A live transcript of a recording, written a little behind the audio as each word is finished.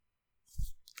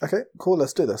Okay, cool.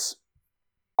 Let's do this.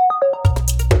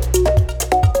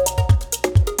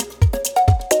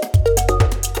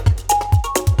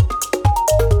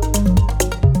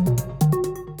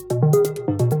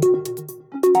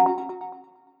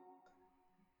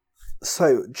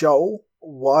 So, Joel,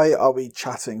 why are we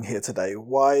chatting here today?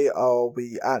 Why are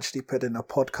we actually putting a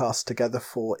podcast together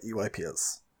for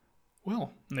EYPers?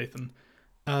 Well, Nathan,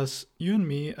 as you and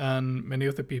me and many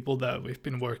of the people that we've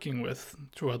been working with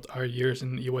throughout our years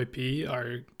in EYP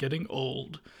are getting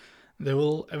old, there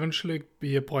will eventually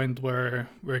be a point where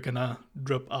we're gonna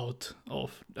drop out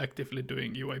of actively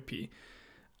doing EYP.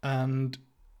 And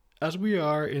as we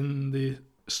are in the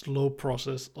slow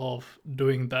process of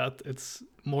doing that, it's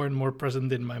more and more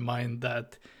present in my mind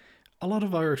that a lot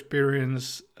of our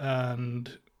experience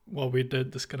and what we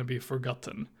did is going to be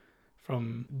forgotten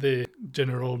from the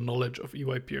general knowledge of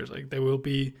EYPers. Like, there will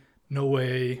be no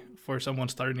way for someone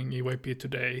starting EYP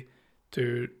today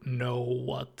to know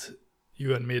what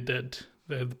you and me did,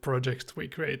 the projects we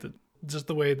created. Just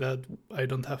the way that I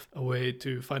don't have a way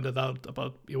to find it out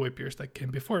about EYPers that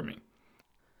came before me.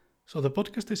 So the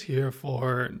podcast is here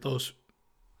for those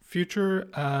future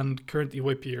and current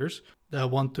EYPers that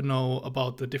want to know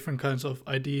about the different kinds of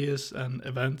ideas and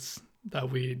events that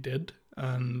we did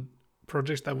and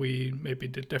projects that we maybe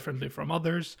did differently from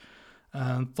others,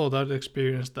 and thought out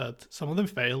experience that some of them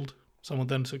failed, some of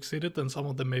them succeeded, and some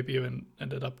of them maybe even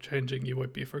ended up changing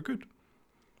EYP for good.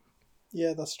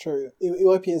 Yeah, that's true.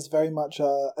 EYP is very much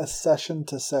a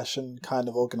session-to-session kind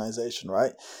of organization,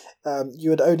 right? You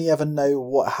would only ever know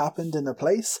what happened in a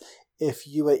place if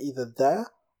you were either there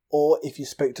or if you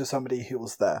spoke to somebody who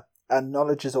was there. And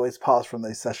knowledge is always passed from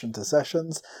those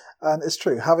session-to-sessions. And it's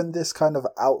true, having this kind of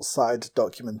outside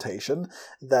documentation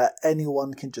that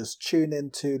anyone can just tune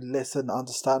into, listen,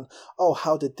 understand, oh,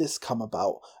 how did this come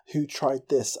about? Who tried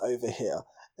this over here?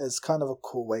 Is kind of a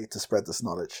cool way to spread this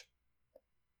knowledge.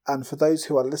 And for those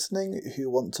who are listening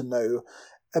who want to know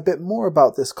a bit more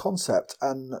about this concept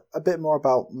and a bit more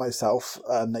about myself,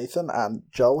 Nathan, and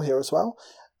Joel here as well,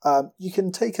 you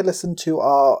can take a listen to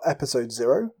our episode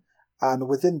 0. And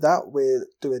within that, we'll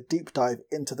do a deep dive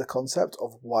into the concept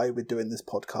of why we're doing this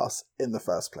podcast in the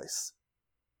first place.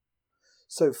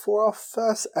 So for our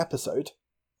first episode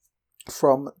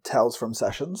from Tales from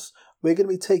Sessions, we're going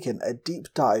to be taking a deep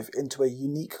dive into a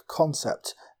unique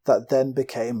concept that then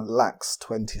became LAX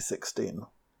 2016.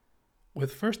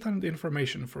 With first-hand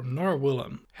information from Nora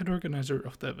Willem, head organizer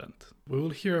of the event, we will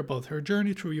hear about her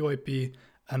journey through EYP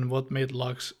and what made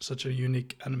LAX such a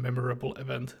unique and memorable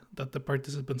event that the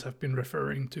participants have been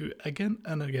referring to again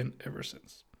and again ever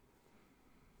since.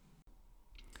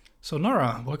 So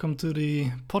Nora, welcome to the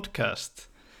podcast.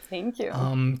 Thank you.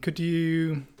 Could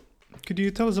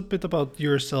you tell us a bit about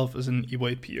yourself as an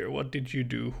EYPer? What did you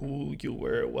do? Who you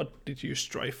were? What did you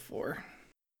strive for?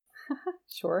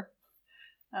 Sure.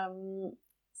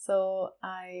 So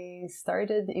I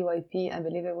started EYP, I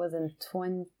believe it was in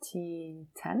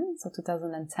 2010, so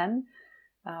 2010.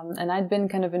 And I'd been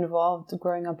kind of involved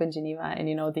growing up in Geneva and,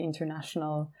 the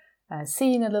international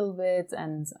scene a little bit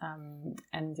and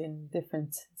in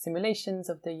different simulations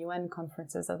of the UN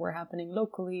conferences that were happening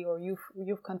locally or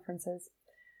youth conferences.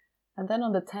 And then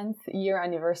on the 10th year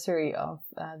anniversary of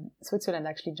Switzerland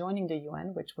actually joining the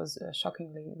UN, which was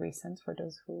shockingly recent for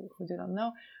those who do not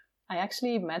know, I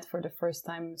actually met for the first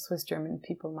time Swiss-German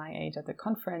people my age at the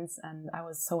conference, and I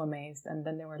was so amazed. And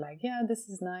then they were like, yeah, this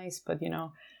is nice, but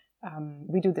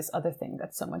we do this other thing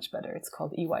that's so much better. It's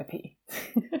called EYP.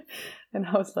 And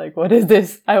I was like, what is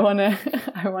this? I wanna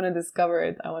discover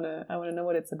it. I wanna know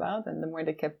what it's about. And the more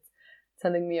they kept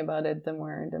telling me about it, the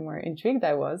more intrigued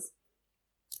I was.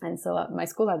 And so my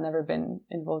school had never been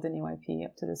involved in EYP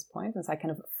up to this point. And so I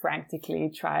kind of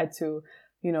frantically tried to,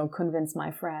 convince my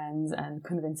friends and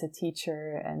convince a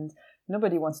teacher. And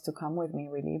nobody wanted to come with me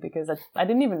really because I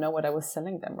didn't even know what I was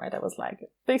selling them, right? I was like,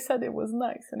 they said it was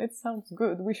nice and it sounds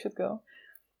good. We should go.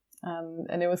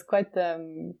 And it was quite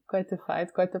the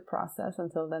fight, quite the process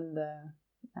until then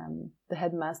the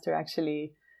headmaster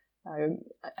actually,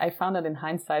 I found out in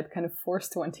hindsight, kind of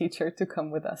forced one teacher to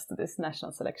come with us to this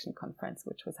national selection conference,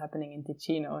 which was happening in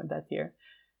Ticino that year,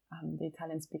 the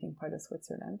Italian-speaking part of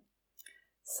Switzerland.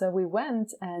 So we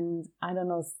went, and I don't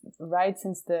know, right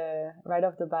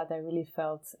off the bat, I really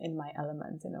felt in my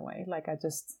element in a way. Like I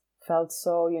just felt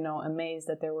so, amazed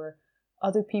that there were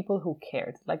other people who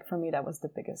cared. Like for me, that was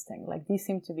the biggest thing. Like these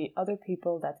seem to be other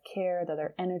people that care, that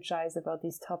are energized about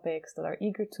these topics, that are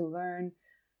eager to learn,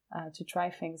 to try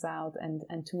things out and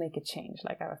to make a change.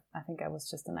 Like I think I was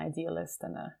just an idealist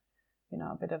and a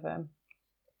bit of a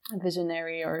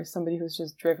visionary or somebody who's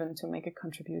just driven to make a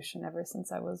contribution ever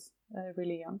since I was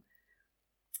really young.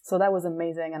 so that was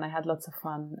amazing, and I had lots of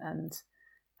fun, and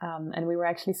we were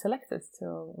actually selected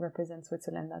to represent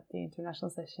Switzerland at the international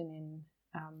session in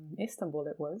Istanbul.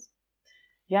 It was,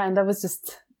 yeah, and that was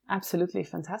just absolutely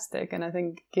fantastic. And I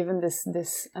think, given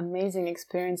this amazing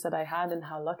experience that I had and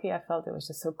how lucky I felt, it was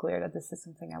just so clear that this is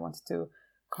something I wanted to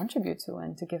contribute to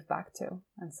and to give back to.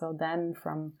 And so then,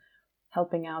 from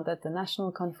helping out at the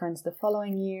national conference the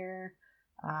following year,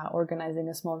 organizing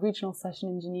a small regional session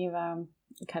in Geneva,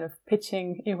 kind of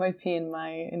pitching EYP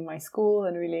in my school,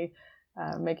 and really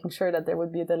making sure that there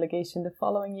would be a delegation the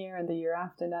following year and the year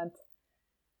after that.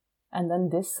 And then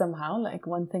this somehow, like,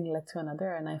 one thing led to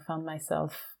another, and I found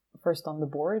myself first on the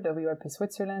board of EYP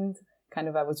Switzerland. Kind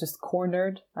of, I was just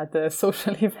cornered at the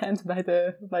social event by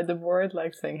the board,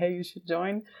 like saying, "Hey, you should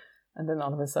join." And then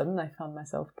all of a sudden, I found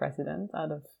myself president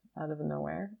out of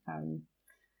nowhere.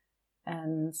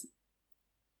 And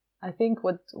I think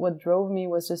what drove me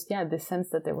was just, this sense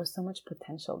that there was so much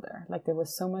potential there. Like, there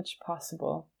was so much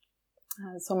possible.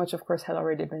 So much, of course, had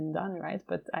already been done, right?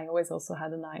 But I always also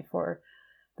had an eye for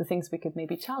the things we could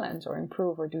maybe challenge or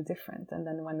improve or do different. And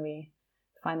then when we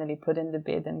finally put in the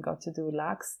bid and got to do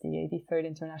LAX, the 83rd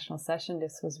International Session,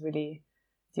 this was really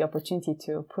the opportunity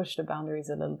to push the boundaries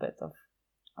a little bit of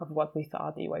what we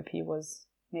thought EYP was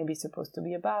maybe supposed to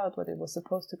be about, what it was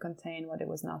supposed to contain, what it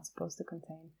was not supposed to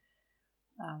contain.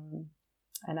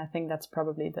 And I think that's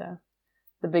probably the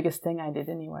biggest thing I did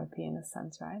in EYP, in a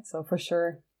sense, right? So for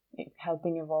sure,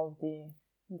 helping evolve the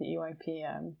EYP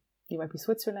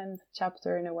Switzerland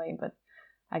chapter in a way, but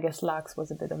I guess LAX was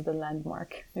a bit of the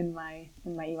landmark in my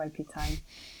EYP time.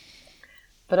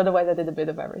 But otherwise, I did a bit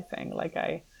of everything. Like,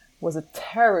 I was a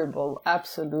terrible,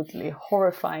 absolutely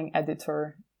horrifying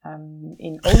editor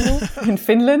in Oulu, in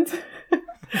Finland.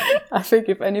 I think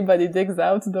if anybody digs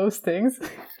out those things,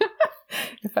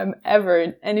 if I'm ever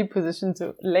in any position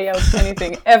to lay out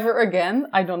anything ever again,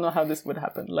 I don't know how this would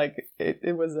happen. Like,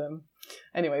 it was,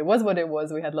 anyway, it was what it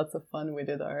was. We had lots of fun. We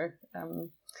did our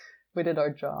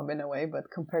job in a way,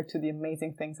 but compared to the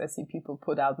amazing things I see people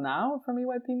put out now from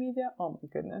EYP Media, oh my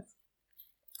goodness.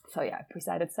 So yeah, I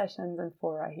presided sessions and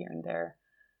fora here and there.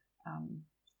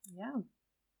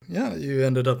 Yeah, you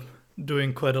ended up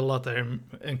doing quite a lot. I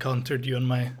encountered you on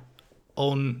my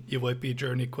own EYP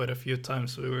journey quite a few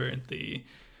times. We were at the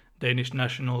Danish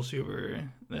Nationals, you were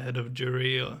the head of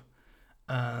jury,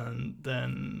 and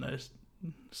then I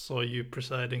saw you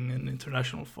presiding an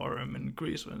international forum in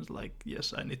Greece, and I was like,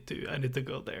 yes, I need to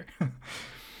go there.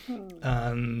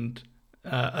 And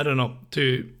I don't know,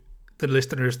 to the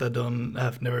listeners that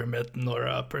have never met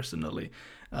Nora personally,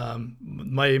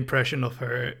 my impression of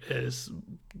her is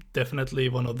definitely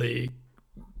one of the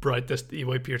brightest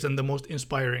EYPers and the most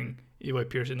inspiring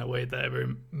EYPers in a way that I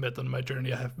ever met on my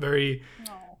journey. I have very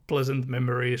pleasant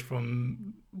memories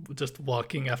from just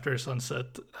walking after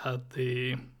sunset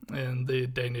in the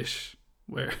Danish,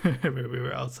 where we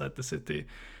were outside the city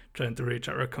trying to reach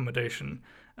our accommodation.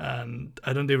 And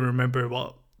I don't even remember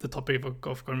what the topic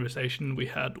of conversation we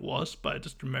had was, but I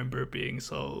just remember being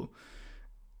so,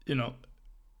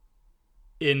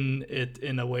 in it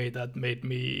in a way that made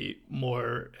me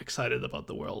more excited about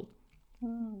the world.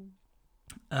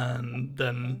 And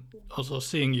then also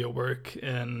seeing your work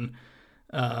in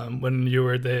when you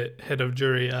were the head of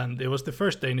jury, and it was the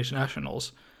first Danish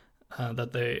Nationals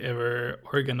that they ever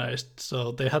organized.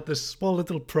 So they had this small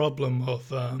little problem of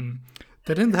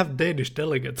they didn't have Danish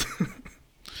delegates.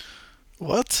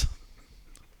 What?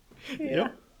 Yeah.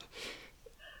 Yep.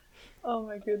 Oh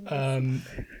my goodness.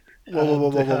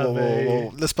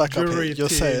 Whoa. Let's back up here. You're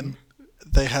team. saying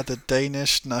they had a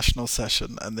Danish national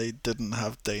session and they didn't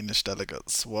have Danish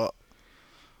delegates. What?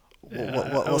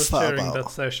 What's I was that chairing about? that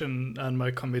session, and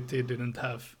my committee didn't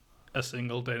have a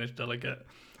single Danish delegate.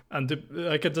 And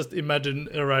I could just imagine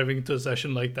arriving to a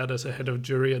session like that as a head of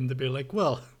jury, and to be like,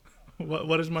 well,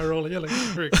 what is my role here? Like,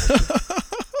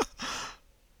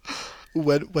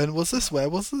 When was this? Where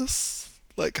was this?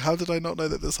 Like, how did I not know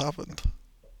that this happened?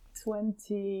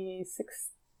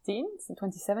 2016?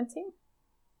 2017?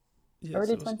 yes,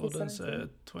 Early it was Odense 2017?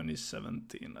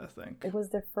 2017, I think. It was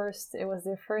their first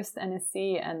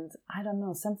NSC, and I don't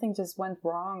know, something just went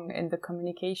wrong in the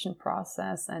communication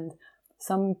process, and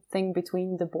something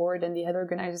between the board and the head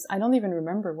organizers. I don't even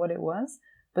remember what it was,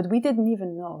 but we didn't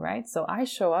even know, right? So I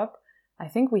show up, I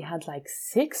think we had like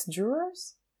 6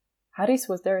 jurors. Haris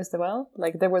was there as well.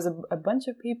 Like, there was a bunch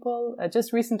of people.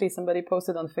 Just recently somebody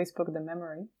posted on Facebook the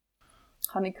memory.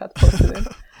 Honeycutt posted it.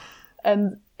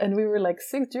 And we were like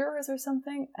 6 jurors or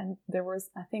something, and there was,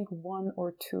 I think, 1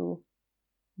 or 2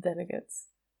 delegates.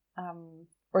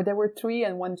 Or there were 3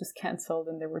 and 1 just cancelled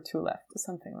and there were 2 left, or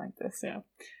something like this, yeah.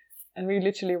 And we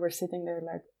literally were sitting there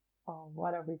like, oh,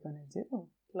 what are we going to do?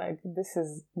 Like, this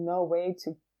is no way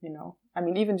to, I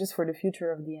mean, even just for the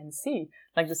future of the NC,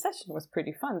 like the session was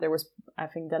pretty fun. There was, I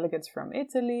think, delegates from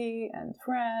Italy and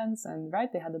France, and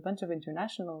right, they had a bunch of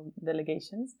international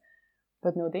delegations,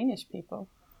 but no Danish people.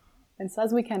 And so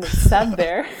as we kind of sat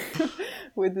there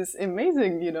with this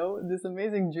amazing, this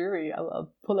amazing jury,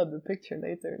 I'll pull up the picture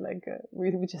later. Like,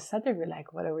 we just sat there, we're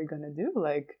like, what are we going to do?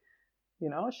 Like,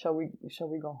 shall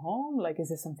we go home? Like, is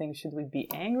this something, should we be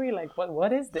angry? Like,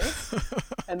 what is this?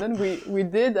 And then we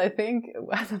did, I think,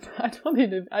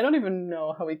 I don't even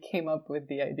know how we came up with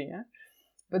the idea.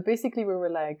 But basically we were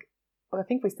like, I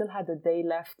think we still had a day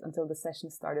left until the session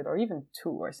started, or even 2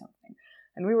 or something.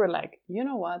 And we were like, you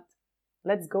know what?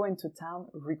 Let's go into town,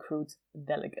 recruit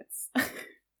delegates.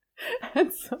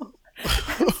 and so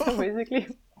basically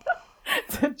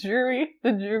the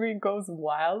jury goes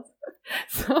wild.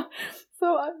 So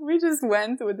we just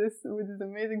went with these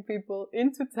amazing people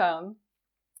into town,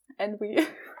 and we.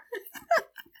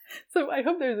 So I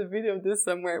hope there's a video of this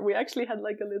somewhere. We actually had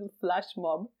like a little flash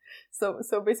mob. So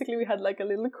basically we had like a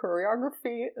little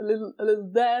choreography, a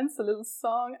little dance, a little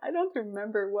song. I don't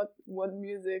remember what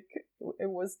music it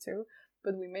was to,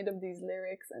 but we made up these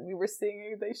lyrics and we were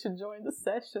singing they should join the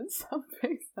session,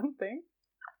 something.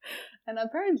 And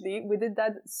apparently we did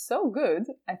that so good,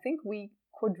 I think we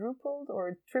quadrupled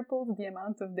or tripled the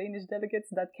amount of Danish delegates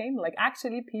that came. Like,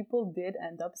 actually people did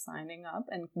end up signing up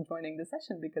and joining the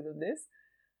session because of this.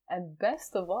 And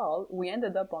best of all, we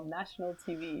ended up on national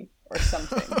TV or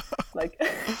something. Like,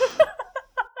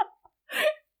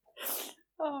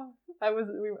 oh, I was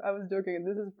joking.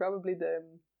 This is probably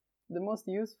the most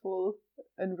useful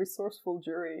and resourceful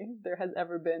jury there has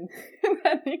ever been in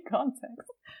any context,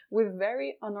 with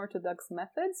very unorthodox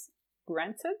methods,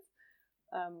 granted,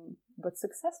 but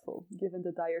successful given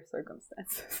the dire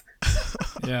circumstances.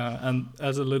 Yeah, and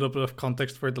as a little bit of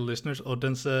context for the listeners,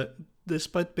 Odense,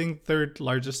 despite being third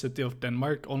largest city of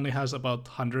Denmark, only has about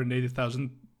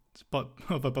 180,000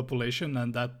 of a population,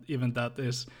 and that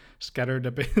is scattered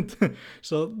a bit.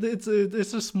 So it's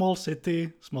a small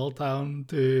city, small town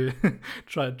to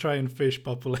try and fish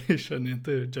population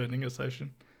into joining a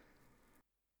session.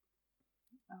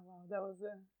 Oh wow, that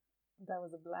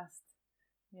was a blast.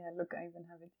 Yeah, look, I even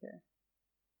have it here.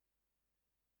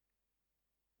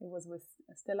 It was with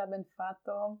Stella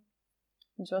Benfato,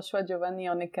 Joshua Giovanni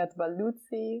Onikat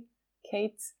Baluzzi,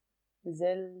 Kate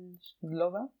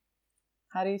Zelglova,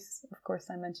 Haris, of course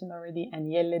I mentioned already,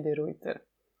 and Jelle de Ruyter.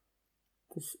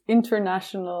 This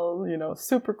international,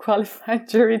 super qualified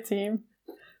jury team,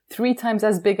 3 times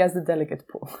as big as the delegate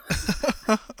pool.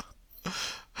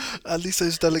 At least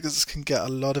those delegates can get a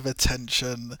lot of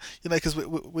attention, because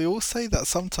we all say that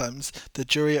sometimes the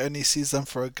jury only sees them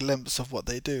for a glimpse of what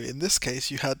they do. In this case,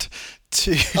 you had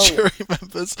 2 jury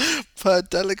members per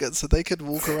delegate, so they could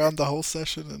walk around the whole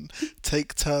session and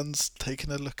take turns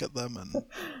taking a look at them, and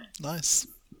nice.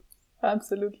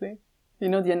 Absolutely.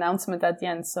 The announcement at the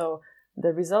end. So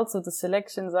the results of the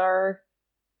selections are,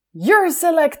 you're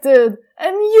selected,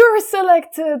 and you're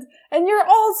selected, and you're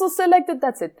also selected.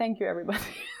 That's it. Thank you, everybody.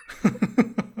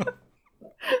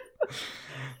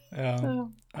 Yeah,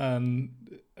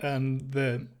 and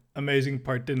the amazing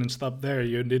part didn't stop there.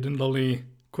 You didn't only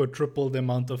quadruple the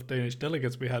amount of Danish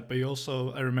delegates we had, but you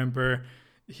also, I remember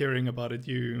hearing about it,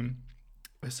 you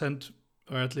sent,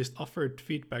 or at least offered,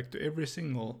 feedback to every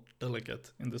single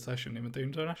delegate in the session, even the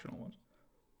international ones.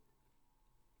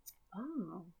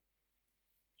 Oh,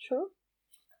 true.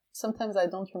 Sometimes I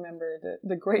don't remember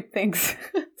the great things,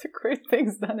 the great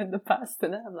things done in the past,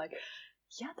 and then I'm like,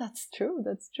 yeah, that's true.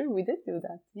 We did do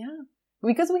that. Yeah,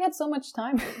 because we had so much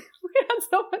time. We had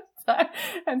so much time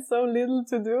and so little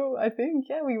to do. I think,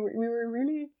 yeah, we were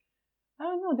really, I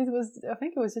don't know. I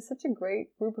think it was just such a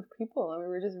great group of people, and we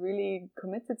were just really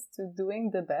committed to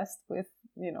doing the best with,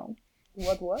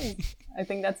 what was. I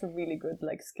think that's a really good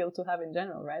skill to have in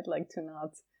general, right? Like, to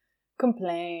not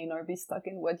complain or be stuck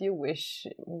in what you wish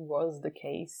was the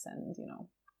case, and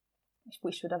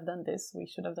we should have done this, we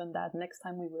should have done that, next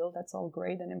time we will. That's all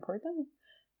great and important,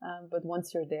 but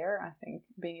once you're there, I think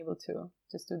being able to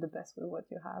just do the best with what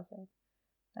you have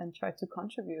and try to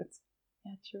contribute.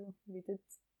 Yeah, true. We did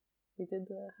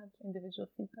have individual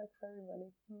feedback for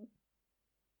everybody.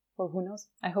 Well, who knows?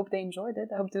 I hope they enjoyed it.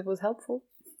 I hope it was helpful.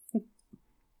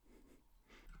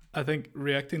 I think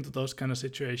reacting to those kind of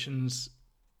situations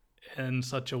in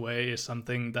such a way is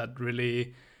something that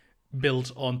really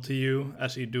builds onto you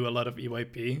as you do a lot of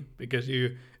EYP, because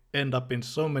you end up in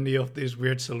so many of these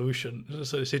weird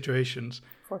situations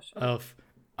For sure. of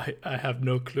I have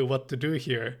no clue what to do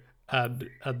here, and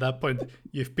at that point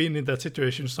you've been in that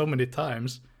situation so many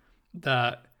times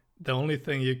that the only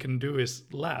thing you can do is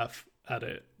laugh at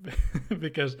it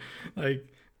because like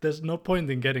there's no point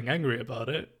in getting angry about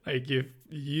it. Like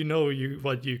you know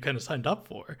what you kind of signed up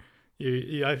for.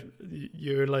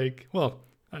 You're like, well,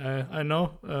 I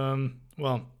know.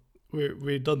 Well,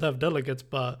 we don't have delegates,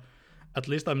 but at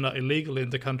least I'm not illegal in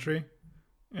the country.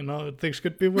 You know, things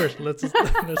could be worse. Let's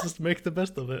just make the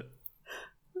best of it.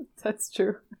 That's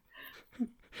true.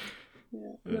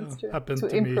 Yeah, that's true. Happened to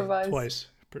improvise. Me twice,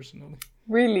 personally.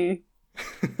 Really?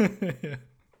 Yeah.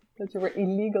 That you were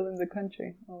illegal in the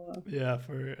country. Oh, wow. Yeah,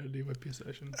 for a UIP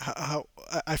session.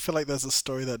 I feel like there's a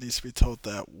story that needs to be told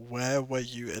there. Where were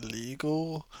you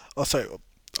illegal? Oh, sorry.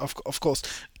 Of course,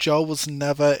 Joel was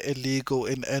never illegal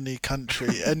in any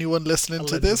country. Anyone listening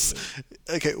to this?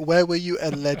 Okay, where were you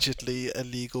allegedly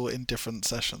illegal in different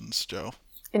sessions, Joel?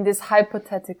 In this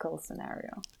hypothetical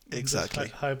scenario. Exactly.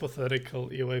 Hypothetical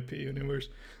EYP universe.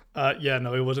 Yeah,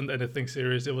 no, it wasn't anything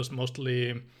serious. It was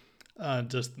mostly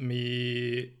just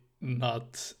me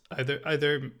not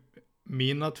either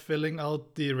me not filling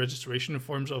out the registration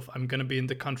forms of I'm gonna be in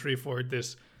the country for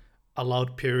this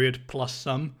allowed period plus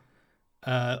some,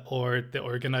 or the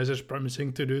organizers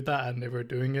promising to do that and never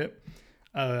doing it.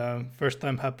 First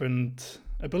time happened,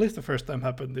 I believe the first time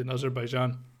happened in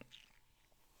Azerbaijan.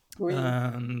 Really?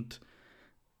 And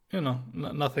you know,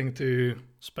 nothing too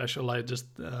special. I just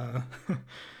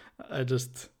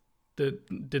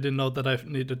didn't know that I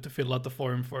needed to fill out the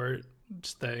form for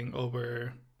staying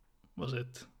over, was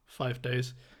it 5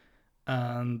 days,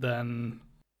 and then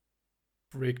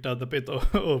freaked out a bit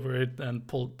over it and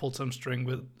pulled some strings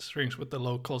with the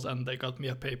locals, and they got me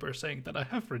a paper saying that I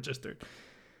have registered,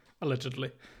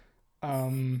 allegedly.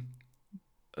 The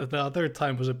other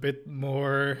time was a bit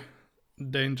more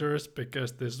dangerous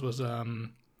because this was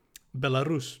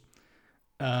Belarus,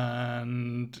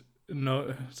 and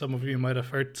some of you might have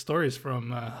heard stories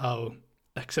from how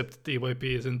accepted the EYP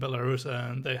is in Belarus,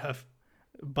 and they have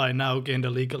by now gained a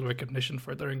legal recognition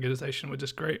for their organization, which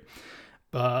is great.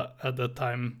 But at that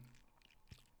time,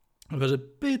 it was a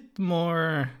bit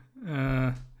more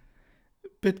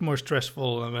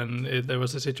stressful when there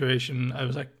was a situation.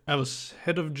 I was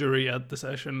head of jury at the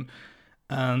session,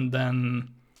 and then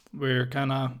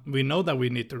we know that we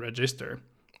need to register,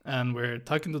 and we're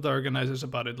talking to the organizers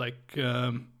about it, like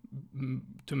to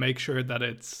make sure that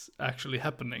it's actually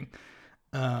happening.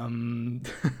 And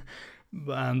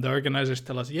the organizers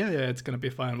tell us, yeah, it's gonna be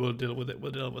fine. We'll deal with it.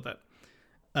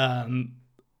 And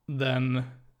then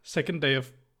second day of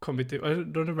committee, I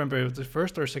don't remember if it was the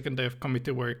first or second day of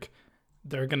committee work,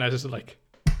 the organizers are like,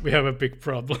 we have a big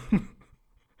problem.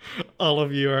 All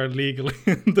of you are legally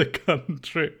in the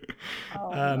country.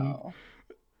 Oh, and no.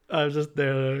 I was just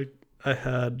there. I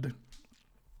had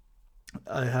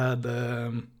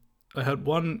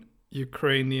one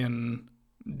Ukrainian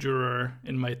juror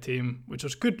in my team, which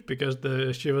was good because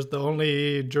she was the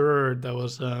only juror that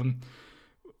was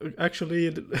actually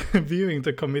viewing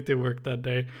the committee work that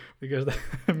day, because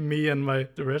me and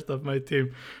the rest of my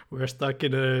team were stuck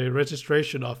in a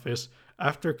registration office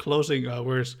after closing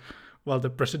hours while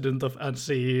the president of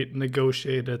ANSI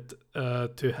negotiated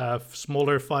to have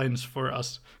smaller fines for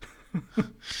us.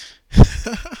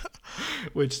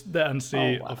 Which the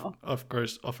ANSI of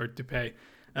course offered to pay,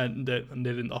 and they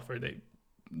didn't offer.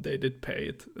 They did pay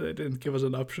it. They didn't give us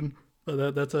an option.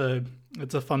 But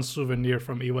it's a fun souvenir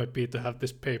from EYP to have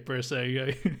this paper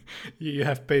saying you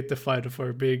have paid the fine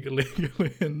for being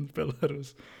illegally in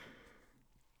Belarus.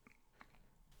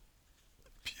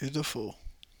 Beautiful.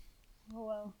 Oh,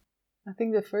 well. I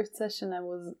think the first session I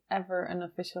was ever an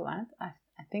official at, I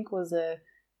think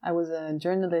I was a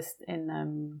journalist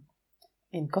in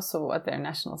Kosovo at their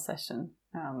national session.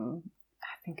 I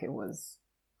think it was,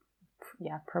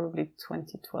 probably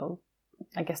 2012.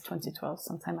 I guess 2012,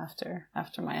 sometime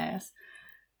after my IS.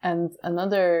 And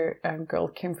another girl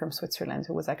came from Switzerland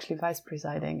who was actually vice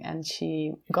presiding, and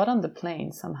she got on the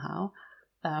plane somehow,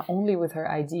 only with her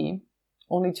ID,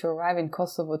 only to arrive in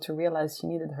Kosovo to realize she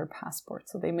needed her passport.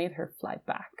 So they made her fly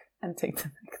back and take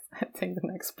the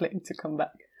next plane to come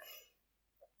back.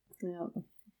 Yeah,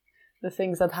 the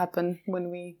things that happen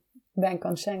when we bank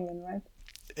on Schengen, right?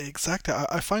 Exactly.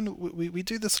 I find we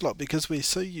do this a lot because we're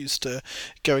so used to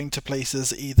going to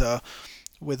places either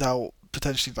without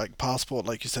potentially like passport,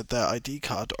 like you said, their ID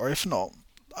card, or if not,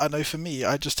 I know for me,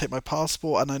 I just take my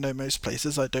passport, and I know most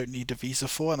places I don't need a visa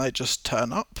for, and I just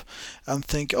turn up and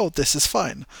think, oh, this is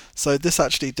fine. So this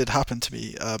actually did happen to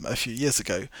me a few years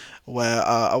ago, where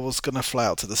I was going to fly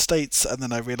out to the States, and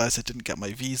then I realised I didn't get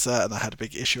my visa, and I had a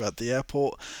big issue at the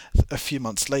airport. A few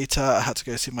months later, I had to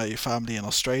go see my family in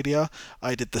Australia.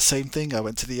 I did the same thing. I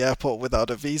went to the airport without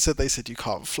a visa. They said you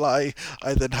can't fly.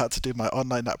 I then had to do my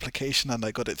online application, and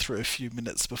I got it through a few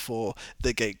minutes before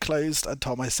the gate closed, and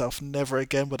told myself never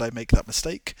again would I make that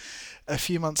mistake. A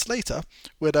few months later,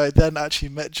 when I then actually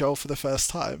met Joel for the first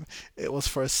time, it was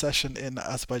for a session in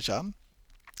Azerbaijan,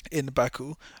 in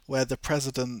Baku, where the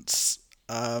president's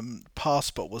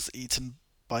passport was eaten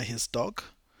by his dog.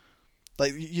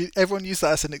 Like everyone used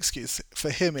that as an excuse. For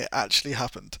him, it actually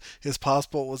happened. His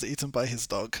passport was eaten by his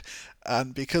dog,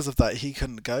 and because of that, he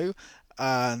couldn't go.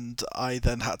 And I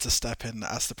then had to step in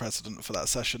as the president for that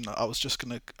session. I was just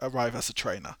going to arrive as a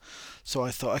trainer, so I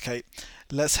thought, okay,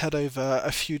 let's head over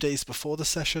a few days before the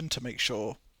session to make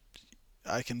sure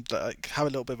I can have a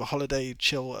little bit of a holiday,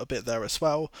 chill a bit there as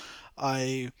well.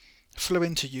 I flew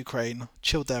into Ukraine,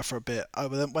 chilled there for a bit. I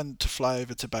then went to fly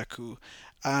over to Baku,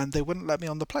 and they wouldn't let me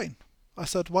on the plane. I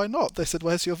said, why not? They said,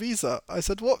 where's your visa? I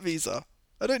said, what visa?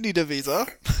 I don't need a visa.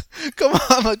 Come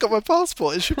on, I got my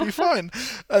passport. It should be fine.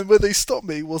 And where they stopped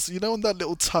me was, in that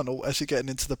little tunnel as you're getting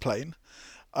into the plane.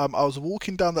 I was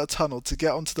walking down that tunnel to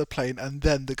get onto the plane, and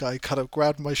then the guy kind of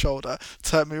grabbed my shoulder,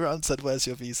 turned me around, and said, "Where's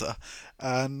your visa?"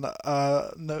 And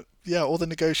no, yeah, all the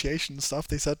negotiation stuff.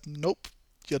 They said, "Nope,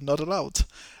 you're not allowed."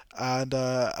 And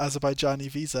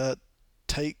Azerbaijani visa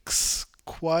takes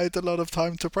quite a lot of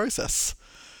time to process.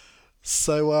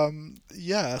 So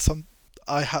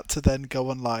I had to then go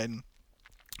online,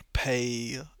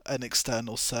 pay an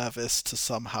external service to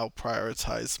somehow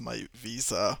prioritize my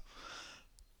visa,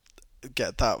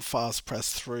 get that fast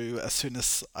press through. As soon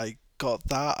as I got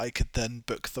that, I could then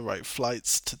book the right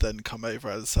flights to then come over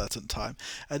at a certain time.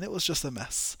 And it was just a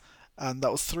mess. And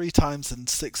that was 3 times in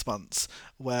 6 months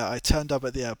where I turned up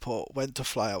at the airport, went to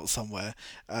fly out somewhere,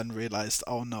 and realized,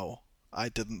 oh no, I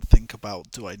didn't think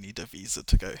about, do I need a visa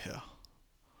to go here?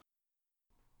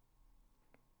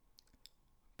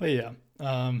 But yeah,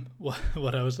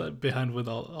 what I was behind with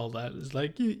all that is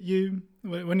like you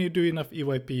when you do enough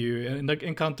EYP, you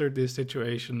encounter these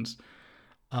situations,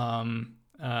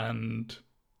 and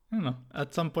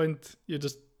at some point you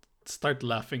just start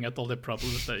laughing at all the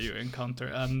problems that you encounter,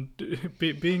 and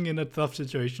being in a tough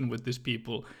situation with these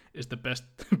people is the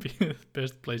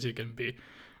best place you can be,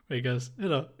 because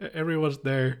everyone's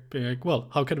there being like, well,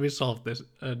 how can we solve this?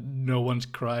 No one's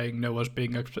crying, no one's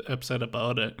being upset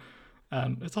about it,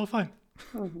 and it's all fine.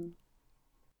 Mm-hmm.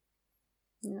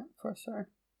 Yeah, for sure.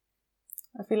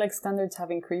 I feel like standards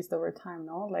have increased over time,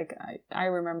 no? Like I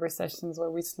remember sessions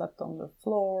where we slept on the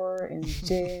floor, in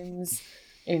gyms,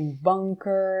 in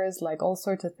bunkers, like all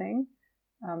sorts of things.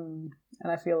 And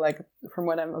I feel like from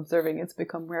what I'm observing, it's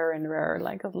become rarer and rarer.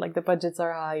 Like the budgets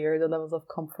are higher, the levels of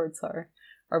comforts are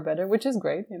better, which is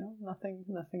great, nothing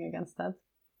against that.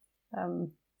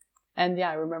 And yeah,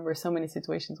 I remember so many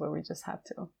situations where we just had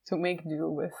to make do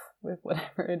with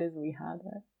whatever it is we had,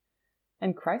 right?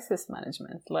 And crisis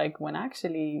management, like when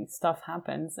actually stuff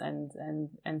happens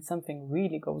and something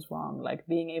really goes wrong, like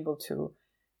being able to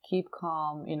keep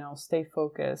calm, stay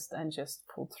focused and just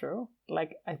pull through.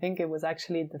 Like, I think it was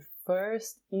actually the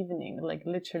first evening, like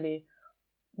literally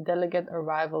delegate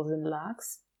arrivals in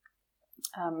LAX,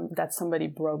 that somebody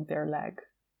broke their leg.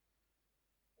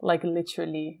 Like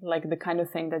literally, like the kind of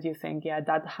thing that you think, yeah,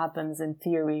 that happens in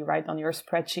theory, right? On your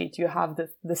spreadsheet, you have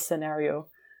the scenario,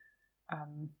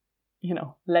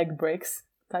 leg breaks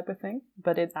type of thing.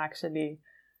 But it actually,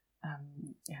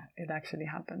 it actually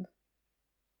happened.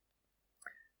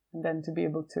 And then to be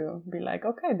able to be like,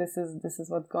 okay, this is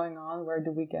what's going on. Where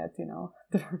do we get,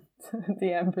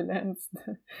 the ambulance,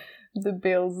 the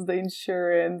bills, the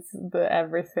insurance, the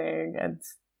everything, and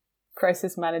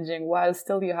crisis managing while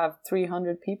still you have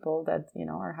 300 people that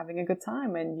are having a good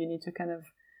time, and you need to kind of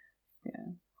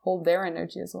hold their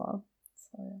energy as well.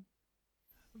 So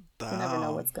you never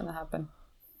know what's going to happen.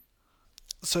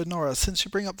 So Nora, since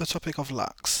you bring up the topic of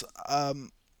LAX,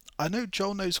 I know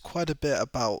Joel knows quite a bit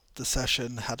about the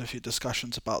session, had a few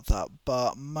discussions about that,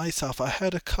 but myself, I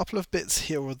heard a couple of bits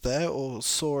here or there, or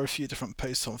saw a few different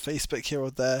posts on Facebook here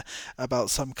or there about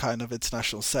some kind of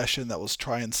international session that was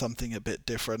trying something a bit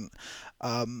different.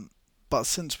 But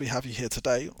since we have you here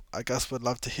today, I guess we'd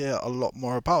love to hear a lot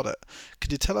more about it.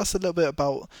 Could you tell us a little bit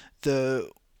about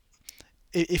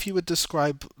if you would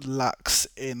describe LAX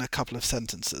in a couple of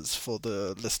sentences for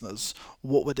the listeners,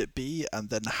 what would it be, and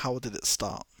then how did it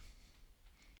start?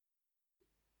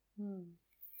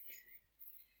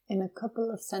 in a couple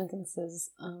of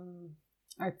sentences,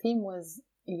 our theme was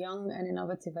young and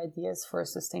innovative ideas for a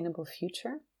sustainable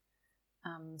future.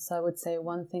 So I would say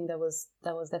one thing that was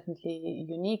definitely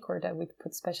unique, or that we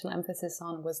put special emphasis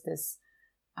on, was this,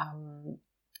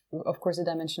 of course, the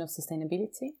dimension of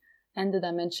sustainability and the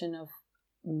dimension of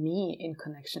me in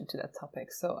connection to that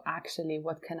topic. So actually,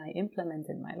 what can I implement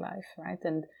in my life, right?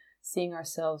 And seeing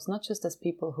ourselves not just as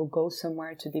people who go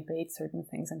somewhere to debate certain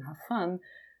things and have fun,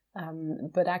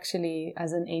 but actually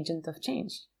as an agent of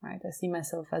change, right? I see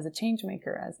myself as a change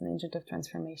maker, as an agent of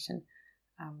transformation.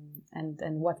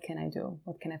 And what can I do?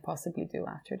 What can I possibly do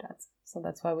after that? So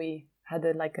that's why we had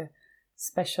a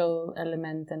special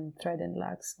element and thread in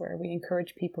Lux, where we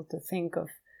encourage people to think of,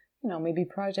 maybe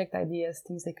project ideas,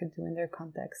 things they could do in their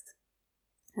context.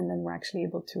 And then we're actually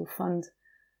able to fund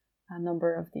a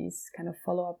number of these kind of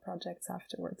follow-up projects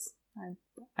afterwards.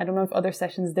 I don't know if other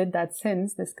sessions did that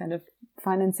since, this kind of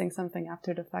financing something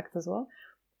after the fact as well.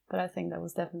 But I think that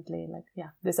was definitely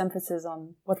this emphasis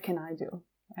on what can I do?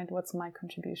 Right? What's my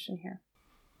contribution here?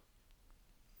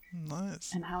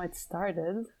 Nice. And how it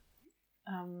started.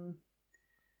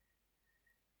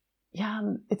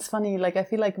 It's funny. I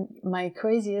feel like my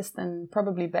craziest and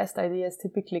probably best ideas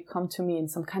typically come to me in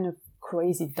some kind of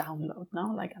crazy download.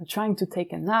 No, I'm trying to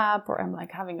take a nap, or I'm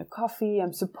having a coffee.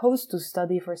 I'm supposed to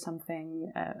study for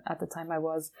something at the time I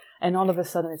was, and all of a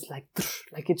sudden it's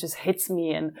it just hits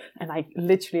me, and I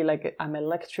literally I'm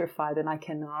electrified, and I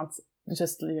cannot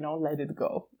just let it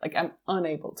go. I'm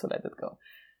unable to let it go.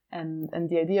 And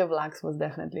the idea of Lux was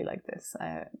definitely like this.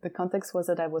 The context was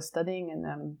that I was studying in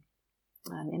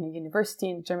a university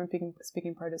in the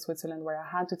German-speaking part of Switzerland, where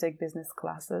I had to take business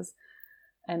classes,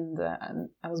 and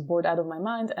I was bored out of my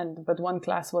mind. But one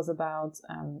class was about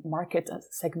market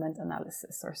segment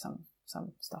analysis, or some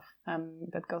stuff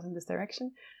that goes in this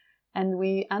direction. And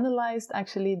we analyzed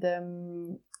actually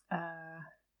the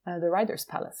Riders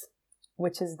Palace,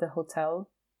 which is the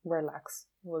hotel where Lux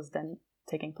was then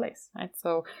taking place, right?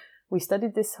 So we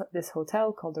studied this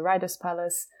hotel called the Riders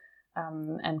Palace,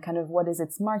 and kind of what is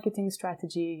its marketing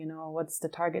strategy, what's the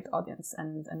target audience.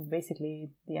 And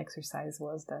basically the exercise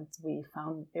was that we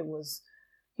found it was,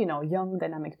 young,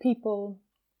 dynamic people,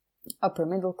 upper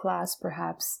middle class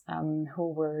perhaps,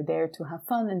 who were there to have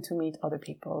fun and to meet other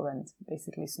people and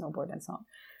basically snowboard and so on.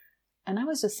 And I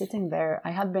was just sitting there.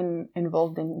 I had been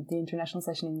involved in the international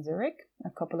session in Zurich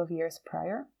a couple of years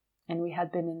prior, and we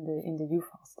had been in the youth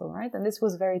hostel, right? And this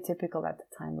was very typical at the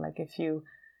time. If you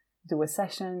do a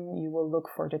session, you will look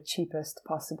for the cheapest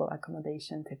possible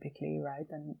accommodation typically, right?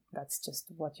 And that's just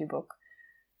what you book.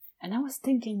 And I was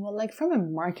thinking, well, from a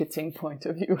marketing point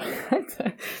of view,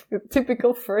 right? The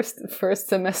typical first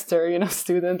semester,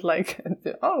 student,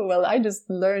 oh, well, I just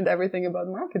learned everything about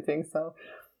marketing, so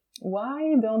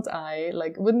why don't I,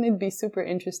 wouldn't it be super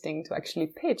interesting to actually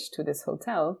pitch to this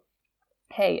hotel,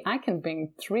 hey, I can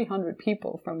bring 300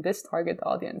 people from this target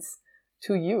audience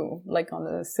to you, on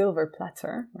a silver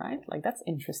platter, right? That's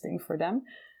interesting for them.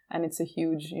 And it's a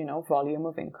huge, volume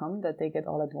of income that they get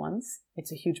all at once.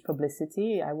 It's a huge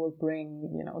publicity. I will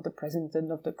bring, the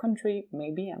president of the country.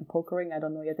 Maybe I'm pokering. I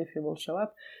don't know yet if he will show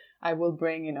up. I will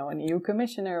bring, an EU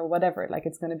commissioner or whatever.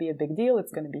 It's going to be a big deal.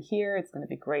 It's going to be here. It's going to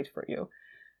be great for you.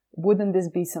 Wouldn't this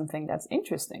be something that's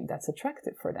interesting, that's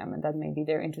attractive for them, and that maybe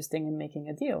they're interested in making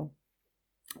a deal?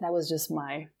 That was just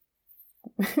my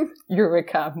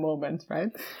eureka moment, right?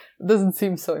 It doesn't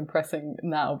seem so impressive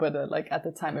now, but at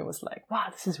the time it was wow,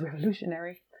 this is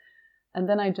revolutionary. And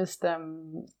then I just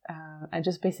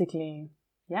basically,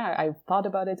 I thought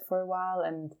about it for a while,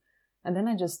 and then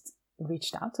I just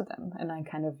reached out to them, and I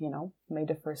kind of,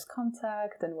 made a first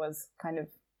contact and was kind of,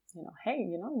 hey,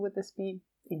 would this be,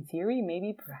 in theory,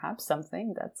 maybe perhaps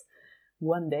something that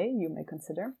one day you may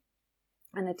consider?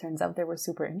 And it turns out they were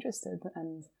super interested,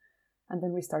 and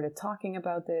then we started talking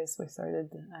about this. We started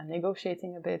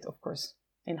negotiating a bit. Of course,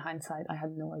 in hindsight, I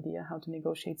had no idea how to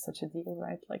negotiate such a deal,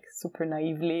 right? Super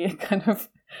naively kind of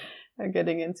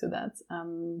getting into that.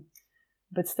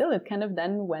 But still, it kind of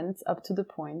then went up to the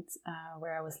point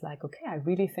where I was okay, I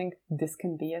really think this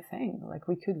can be a thing.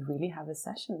 We could really have a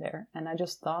session there. And I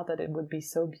just thought that it would be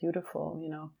so beautiful,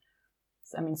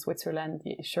 I mean, Switzerland,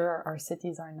 sure, our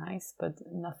cities are nice, but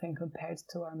nothing compared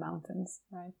to our mountains,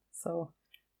 right? So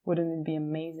wouldn't it be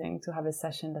amazing to have a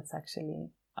session that's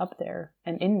actually up there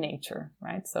and in nature,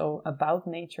 right? So about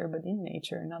nature, but in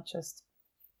nature, not just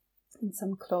in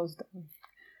some closed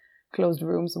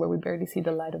rooms where we barely see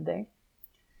the light of day.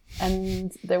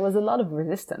 And there was a lot of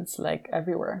resistance,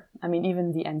 everywhere. I mean,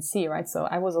 even the NC, right? So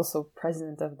I was also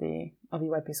president of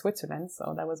EYP Switzerland,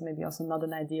 so that was maybe also not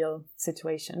an ideal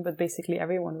situation. But basically,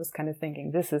 everyone was kind of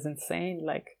thinking, this is insane.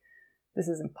 this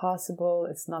is impossible,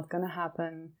 it's not going to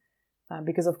happen.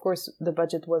 Because of course the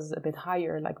budget was a bit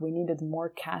higher, like we needed more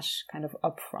cash kind of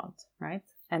upfront, right?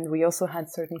 And we also had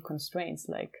certain constraints,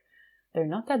 like there are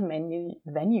not that many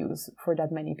venues for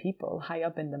that many people high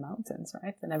up in the mountains,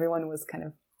 right? And everyone was kind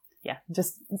of,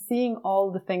 just seeing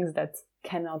all the things that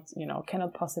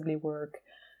cannot possibly work,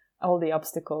 all the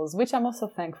obstacles, which I'm also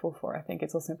thankful for. I think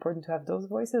it's also important to have those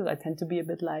voices. I tend to be a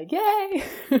bit like, yay,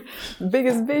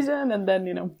 biggest vision, and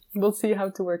then, we'll see how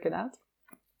to work it out.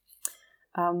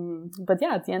 But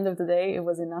yeah, at the end of the day, it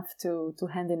was enough to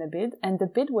hand in a bid. And the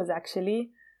bid was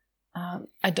actually,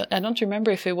 I don't remember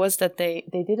if it was that they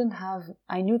didn't have,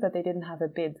 I knew that they didn't have a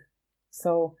bid.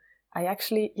 So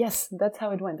yes, that's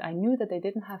how it went. I knew that they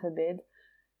didn't have a bid.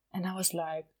 And I was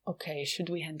like, okay, should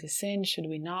we hand this in? Should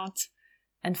we not?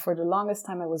 And for the longest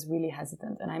time, I was really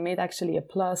hesitant. And I made actually a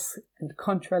plus and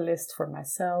contra list for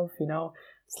myself.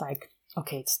 It's like,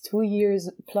 okay, it's 2 years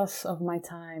plus of my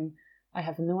time. I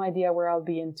have no idea where I'll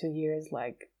be in 2 years.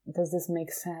 Like, does this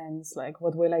make sense? Like,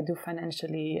 what will I do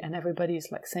financially? And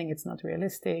everybody's like saying it's not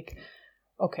realistic.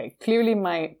 Okay, clearly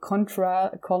my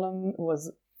contra column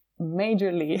was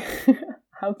majorly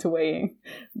outweighing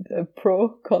the pro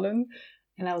column.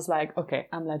 And I was like, okay,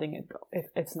 I'm letting it go.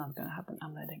 It's not going to happen.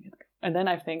 I'm letting it go. And then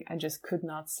I think I just could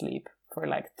not sleep for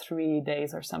like 3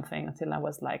 days or something until I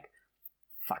was like,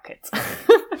 fuck it.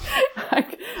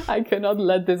 I cannot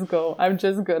let this go. I'm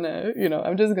just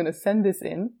gonna send this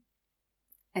in.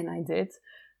 And I did.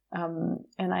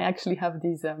 And I actually have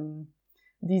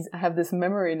I have this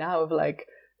memory now of like,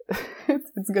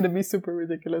 it's gonna be super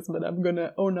ridiculous, but I'm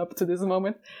gonna own up to this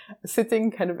moment. Sitting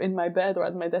kind of in my bed or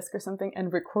at my desk or something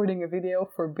and recording a video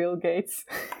for Bill Gates.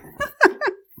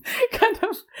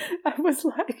 I was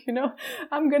like,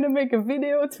 I'm gonna make a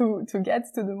video to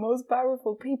get to the most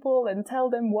powerful people and tell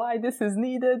them why this is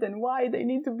needed and why they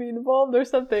need to be involved or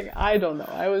something. I don't know.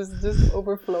 I was just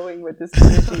overflowing with this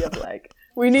energy of like,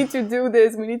 we need to do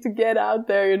this. We need to get out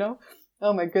there,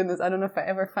 Oh my goodness. I don't know if I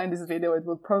ever find this video. It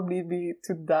will probably be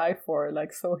to die for,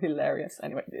 like, so hilarious.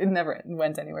 Anyway, it never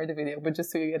went anywhere, the video, but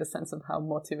just so you get a sense of how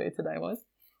motivated I was.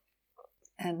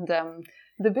 And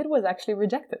the bid was actually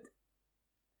rejected.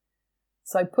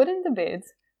 So I put in the bid,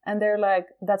 and they're like,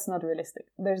 that's not realistic.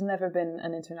 There's never been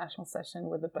an international session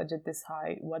with a budget this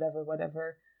high,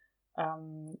 whatever.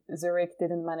 Zurich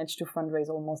didn't manage to fundraise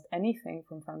almost anything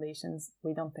from foundations.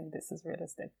 We don't think this is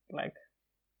realistic. Like,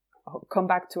 come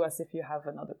back to us if you have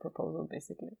another proposal,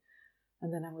 basically.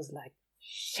 And then I was like,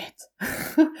 shit.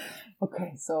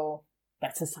 Okay, so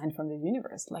that's a sign from the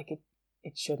universe. Like,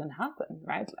 it shouldn't happen,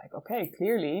 right? Like, okay,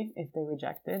 clearly, if they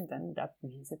reject it, then that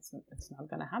means it's not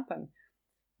going to happen.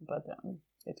 But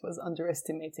it was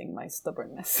underestimating my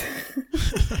stubbornness.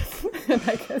 And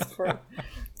I guess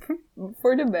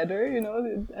for the better,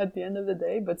 at the end of the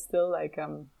day. But still, like,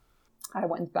 I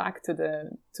went back to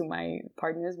my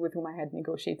partners with whom I had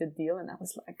negotiated deal, and I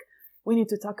was like, we need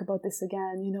to talk about this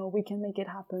again. We can make it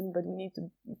happen, but we need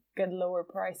to get lower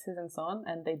prices and so on.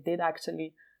 And they did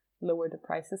actually lower the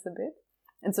prices a bit.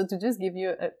 And so to just give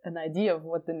you an idea of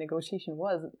what the negotiation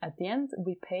was, at the end,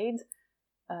 we paid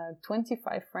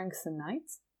 25 francs a night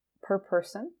per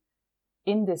person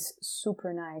in this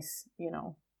super nice,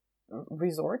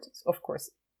 resort. Of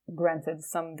course, granted,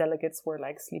 some delegates were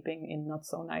like sleeping in not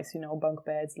so nice, bunk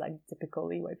beds, like typical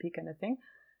EYP kind of thing.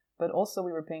 But also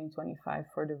we were paying 25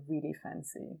 for the really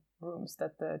fancy rooms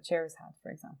that the chairs had,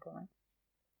 for example,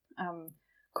 right?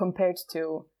 Compared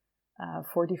to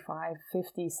 45,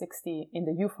 50, 60 in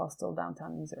the youth hostel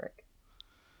downtown in Zurich.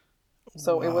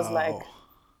 So wow. It was like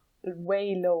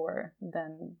way lower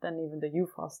than even the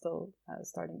youth hostel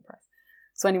starting price.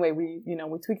 So anyway, we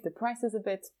tweaked the prices a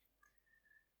bit,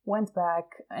 went back.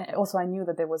 Also, I knew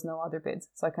that there was no other bids,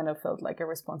 so I kind of felt like a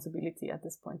responsibility at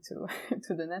this point to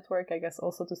the network, I guess,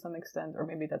 also to some extent, or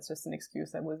maybe that's just an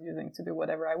excuse I was using to do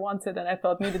whatever I wanted and I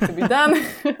thought needed to be done.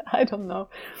 I don't know.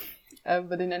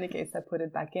 But in any case, I put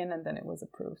it back in and then it was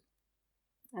approved.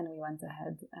 And we went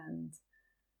ahead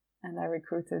and I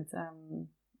recruited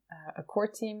a core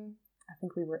team. I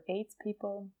think we were 8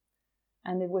 people.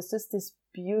 And it was just this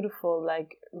beautiful,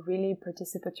 like, really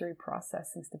participatory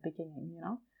process since the beginning,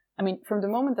 I mean, from the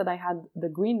moment that I had the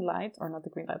green light, or not the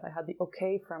green light, I had the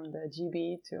okay from the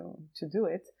GB to do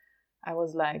it, I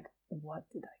was like, what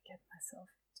did I get myself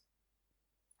into?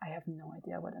 I have no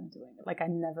idea what I'm doing. Like, I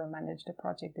never managed a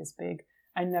project this big.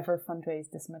 I never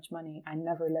fundraised this much money. I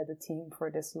never led a team for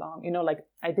this long. Like,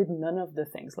 I did none of the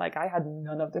things. Like, I had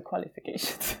none of the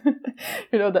qualifications,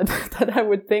 that I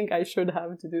would think I should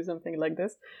have to do something like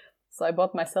this. So I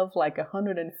bought myself like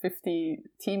 150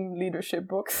 team leadership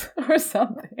books or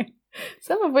something.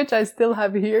 Some of which I still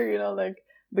have here, like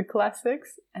the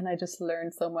classics. And I just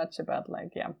learned so much about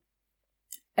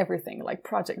everything, like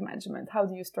project management, how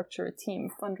do you structure a team,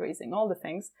 fundraising, all the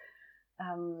things.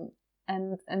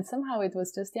 And somehow it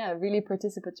was just, a really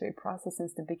participatory process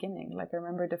since the beginning. Like I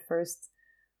remember the first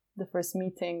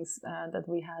meetings that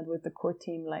we had with the core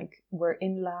team, like were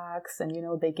in Lax, and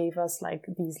they gave us like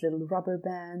these little rubber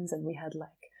bands, and we had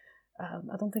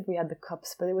I don't think we had the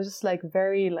cups, but it was just like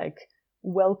very like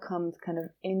welcomed kind of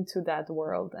into that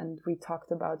world. And we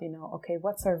talked about, okay,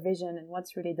 what's our vision and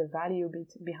what's really the value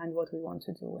behind what we want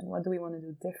to do and what do we want to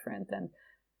do different. And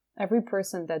every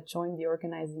person that joined the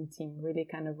organizing team really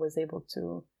kind of was able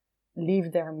to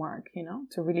leave their mark,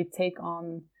 to really take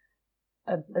on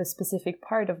a specific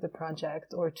part of the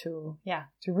project, or to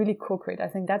really co-create. I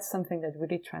think that's something that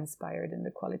really transpired in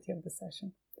the quality of the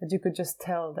session, that you could just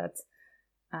tell that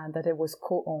it was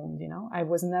co-owned. I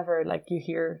was never, like you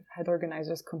hear head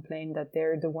organizers complain that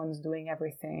they're the ones doing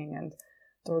everything and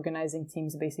the organizing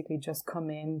teams basically just come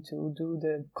in to do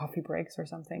the coffee breaks or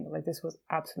something. Like, this was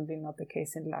absolutely not the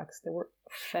case in Lax. They were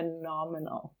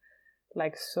phenomenal,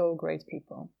 like so great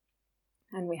people.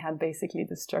 And we had basically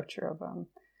the structure of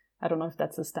I don't know if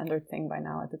that's a standard thing by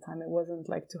now. At the time, it wasn't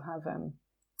like to have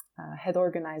head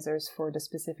organizers for the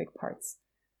specific parts.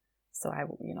 So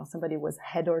somebody was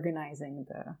head organizing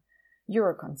the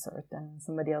Euroconcert, and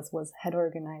somebody else was head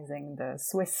organizing the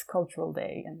Swiss Cultural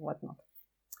Day and whatnot.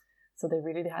 So they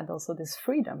really had also this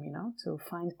freedom, to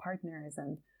find partners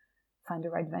and find the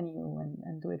right venue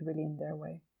and do it really in their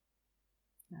way.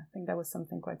 I think that was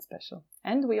something quite special.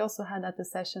 And we also had at the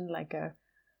session like a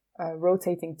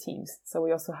rotating teams. So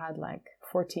we also had like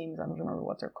 4 teams. I don't remember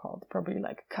what they're called. Probably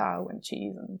like cow and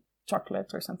cheese and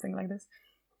chocolate or something like this.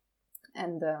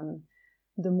 And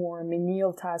the more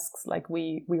menial tasks, like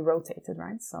we rotated,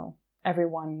 right? So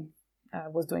everyone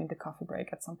was doing the coffee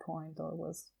break at some point, or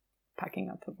was packing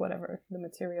up whatever the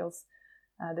materials.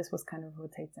 This was kind of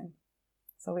rotating.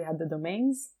 So we had the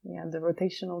domains, we had the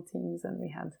rotational teams, and we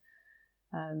had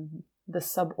the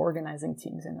sub-organizing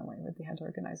teams in a way, with the head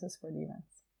organizers for the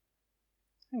events.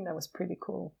 I think that was pretty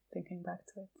cool, thinking back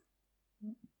to it.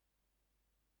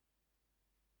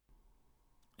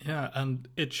 Yeah, and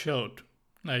it showed.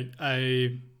 Like,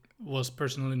 I was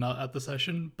personally not at the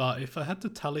session, but if I had to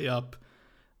tally up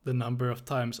the number of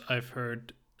times I've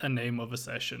heard a name of a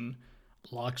session,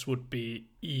 Lax would be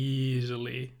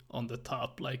easily on the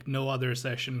top. Like, no other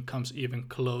session comes even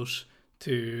close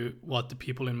to what the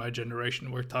people in my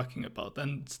generation were talking about,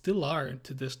 and still are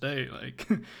to this day. Like,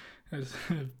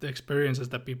 the experiences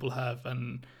that people have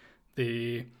and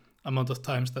the amount of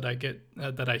times that I get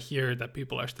that I hear that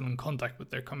people are still in contact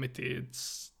with their committee,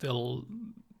 it's still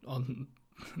on,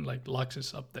 like, Lax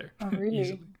is up there. Oh, really?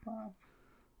 Easily. Wow.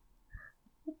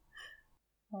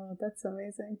 Oh, that's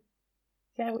amazing.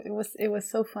 Yeah, it was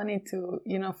so funny to,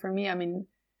 for me, I mean,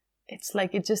 it's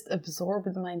like it just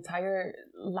absorbed my entire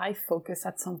life focus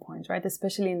at some point, right?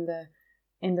 Especially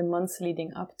in the months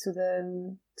leading up to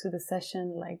the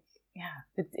session. Like, yeah,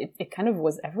 it kind of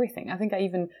was everything. I think I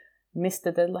even missed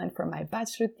the deadline for my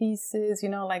bachelor thesis,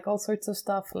 like all sorts of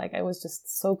stuff. Like, I was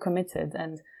just so committed,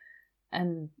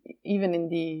 and even in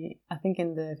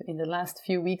the last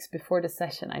few weeks before the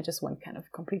session, I just went kind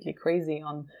of completely crazy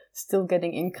on still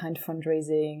getting in-kind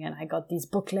fundraising, and I got these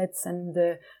booklets and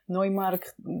the Neumark,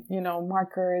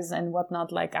 markers and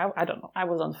whatnot. Like, I don't know, I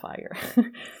was on fire.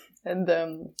 and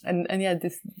yeah,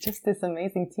 this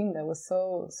amazing team that was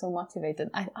so motivated.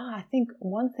 I think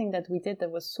one thing that we did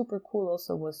that was super cool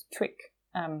also was Trick.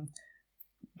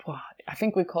 I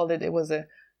think we called it was a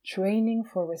training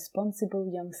for responsible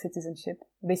young citizenship.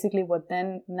 Basically what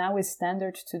now is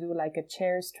standard to do, like a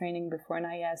chairs training before an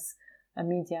IS, a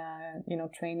media,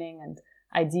 training, and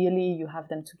ideally you have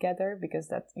them together because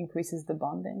that increases the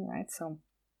bonding, right? So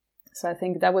I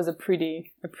think that was a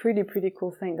pretty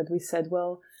cool thing that we said,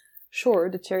 well,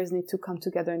 sure, the chairs need to come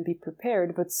together and be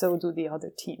prepared, but so do the other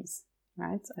teams,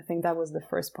 right? I think that was the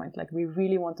first point. Like, we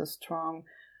really want a strong,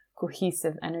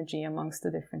 cohesive energy amongst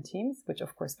the different teams, which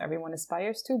of course everyone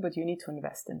aspires to, but you need to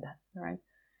invest in that, right?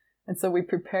 And so we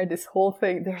prepared this whole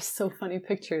thing. There's so funny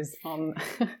pictures on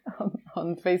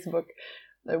on Facebook.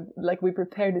 Like, we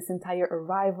prepared this entire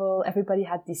arrival. Everybody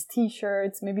had these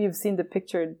t-shirts. Maybe you've seen the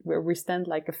picture where we stand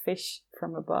like a fish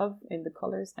from above in the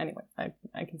colors. Anyway,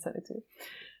 I can send it to you.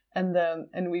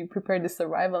 And we prepared this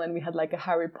arrival, and we had like a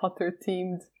Harry Potter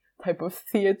themed type of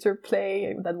theater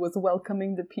play that was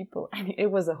welcoming the people. And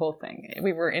it was a whole thing.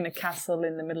 We were in a castle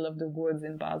in the middle of the woods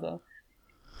in Basel.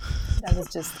 That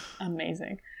was just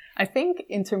amazing. I think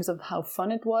in terms of how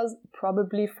fun it was,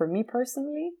 probably for me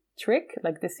personally, Trick,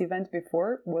 like this event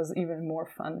before, was even more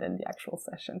fun than the actual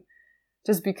session.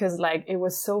 just because like it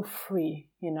was so free,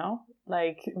 you know,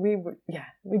 like we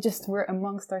just were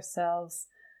amongst ourselves,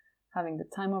 having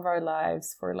the time of our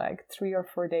lives for like 3 or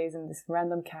 4 days in this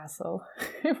random castle.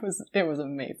 It was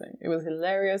amazing. It was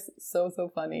hilarious, so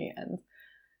funny, and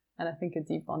I think a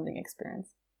deep bonding experience.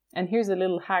 And here's a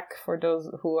little hack for those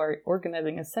who are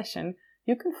organizing a session.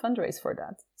 You can fundraise for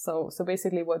that. So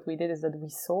basically what we did is that we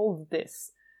sold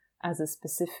this as a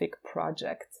specific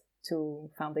project to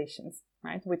foundations,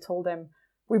 right? We told them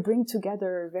we bring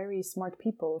together very smart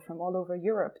people from all over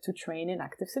Europe to train in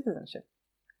active citizenship.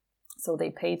 So they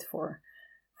paid for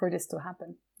this to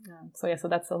happen. So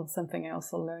that's also something I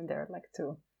also learned there, like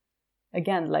to,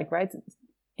 again, like, right,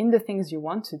 in the things you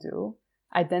want to do,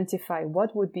 identify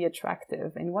what would be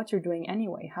attractive in what you're doing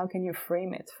anyway. How can you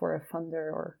frame it for a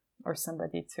funder or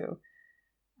somebody to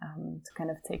kind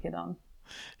of take it on?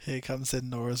 Here comes in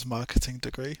Nora's marketing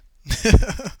degree.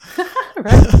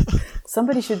 Right?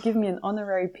 Somebody should give me an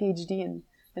honorary PhD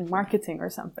in marketing or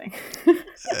something.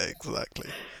 Exactly.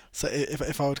 So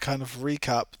if I would kind of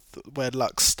recap, where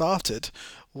Lux started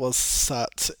was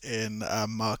sat in a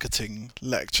marketing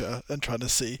lecture and trying to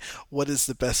see what is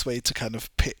the best way to kind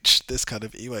of pitch this kind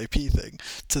of EYP thing,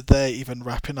 to there even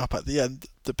wrapping up at the end,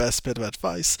 the best bit of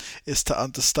advice is to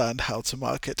understand how to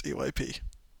market EYP.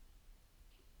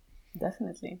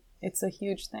 Definitely. It's a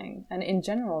huge thing. And in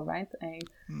general, right,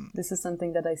 this is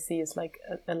something that I see as like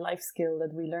a life skill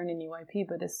that we learn in EYP,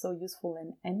 but is so useful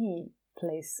in any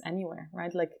place, anywhere,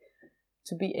 right? Like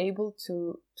to be able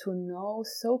to know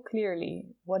so clearly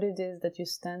what it is that you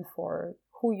stand for,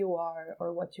 who you are,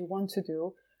 or what you want to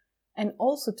do, and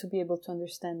also to be able to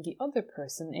understand the other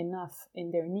person enough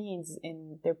in their needs,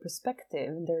 in their perspective,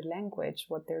 in their language,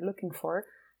 what they're looking for,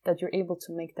 that you're able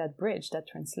to make that bridge, that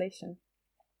translation.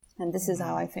 And this is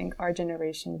how I think our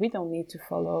generation, we don't need to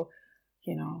follow,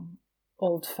 you know,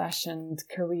 old-fashioned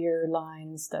career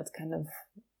lines that kind of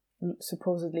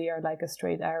supposedly are like a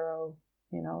straight arrow,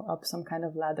 you know, up some kind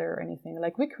of ladder or anything.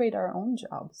 Like we create our own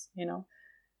jobs, you know,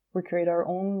 we create our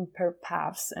own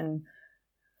paths and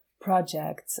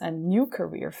projects and new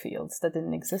career fields that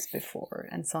didn't exist before,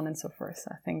 and so on and so forth.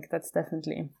 I think that's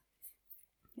definitely,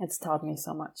 it's taught me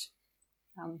so much.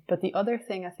 But the other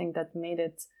thing I think that made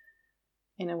it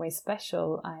in a way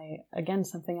special, again,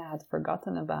 something I had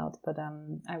forgotten about, but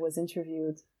I was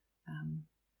interviewed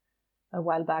a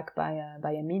while back by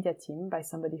a media team, by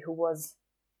somebody who was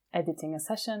editing a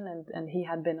session, and he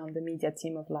had been on the media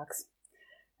team of Lux.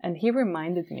 And he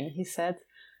reminded me, he said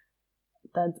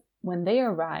that when they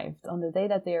arrived, on the day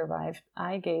that they arrived,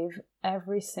 I gave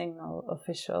every single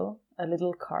official a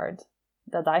little card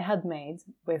that I had made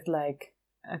with like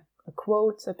a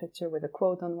quote, a picture with a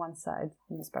quote on one side,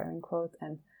 an inspiring quote,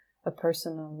 and a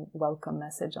personal welcome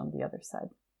message on the other side.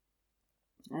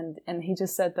 And he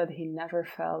just said that he never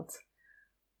felt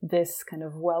this kind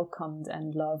of welcomed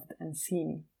and loved and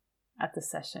seen at the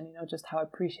session, you know, just how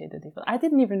appreciated he felt. I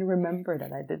didn't even remember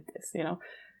that I did this, you know.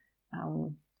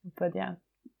 But yeah,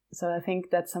 so I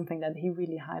think that's something that he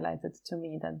really highlighted to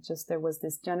me, that just there was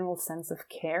this general sense of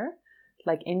care,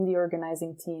 like in the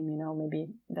organizing team, you know, maybe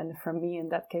then from me in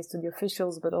that case to the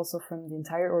officials, but also from the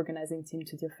entire organizing team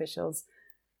to the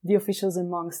officials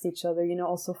amongst each other, you know,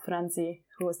 also Franzi,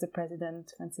 who was the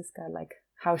president, Franziska, like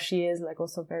how she is, like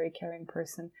also very caring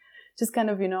person, just kind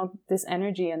of, you know, this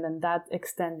energy, and then that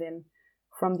extending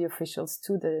from the officials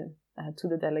to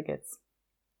the delegates,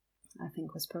 I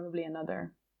think was probably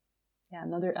another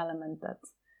element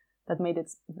that made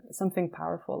it something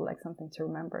powerful, like something to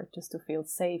remember, just to feel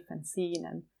safe and seen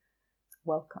and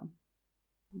welcome.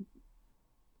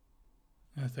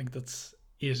 I think that's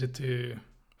easy to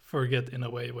forget in a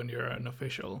way when you're an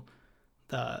official,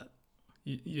 that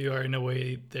you are in a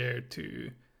way there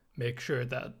to make sure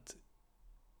that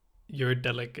your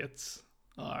delegates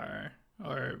are,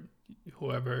 or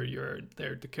whoever you're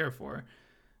there to care for,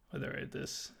 whether it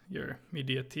is your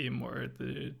media team or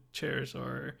the chairs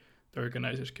or the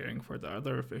organizers caring for the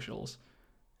other officials,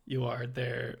 you are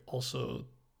there also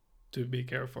to be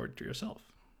cared for to yourself.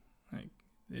 Like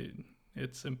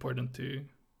it's important to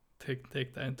take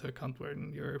that into account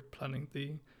when you're planning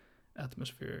the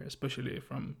atmosphere, especially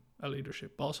from a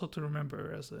leadership. Also to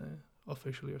remember as an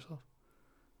official yourself.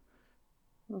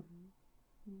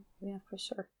 Mm-hmm. Yeah, for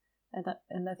sure.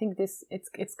 And I think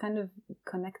it's kind of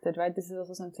connected, right? This is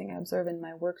also something I observe in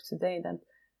my work today, that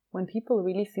when people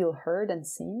really feel heard and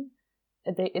seen,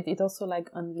 it also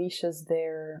like unleashes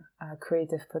their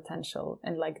creative potential,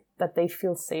 and like that they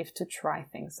feel safe to try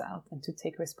things out and to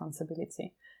take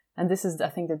responsibility. And this is, I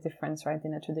think, the difference, right?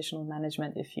 In a traditional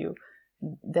management, if you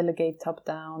delegate top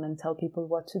down and tell people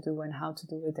what to do and how to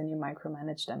do it, and you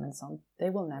micromanage them and so on, they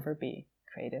will never be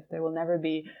creative. They will never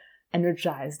be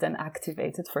energized and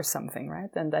activated for something, right?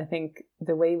 And I think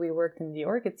the way we worked in the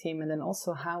Orchid team, and then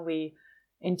also how we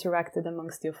interacted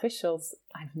amongst the officials,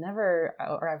 I've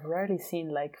rarely seen,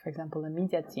 like, for example, a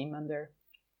media team under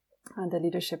the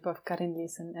leadership of Karin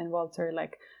Lies and Walter,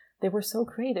 like, they were so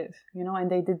creative, and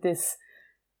they did this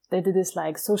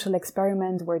like social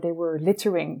experiment where they were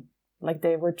littering, like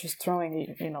they were just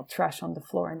throwing, trash on the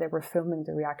floor, and they were filming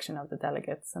the reaction of the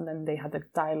delegates. And then they had a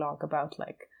dialogue about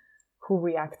like who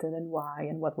reacted and why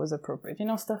and what was appropriate,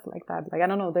 stuff like that. Like, I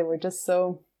don't know, they were just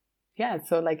so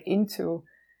like into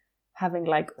having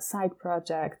like side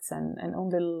projects and own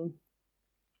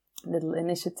little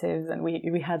initiatives. And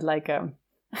we had like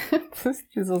this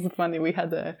was funny. We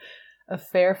had a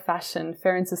fair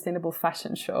and sustainable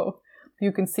fashion show.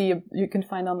 You can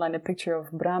find online a picture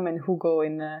of Bram and Hugo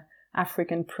in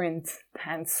African print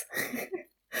pants.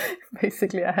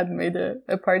 Basically, I had made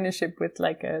a partnership with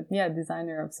like a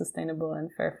designer of sustainable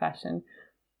and fair fashion,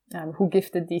 who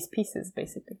gifted these pieces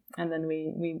basically, and then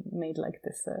we made like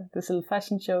this little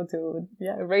fashion show to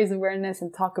raise awareness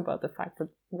and talk about the fact that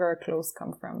where our clothes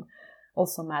come from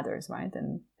also matters, right?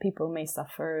 And people may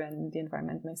suffer and the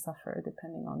environment may suffer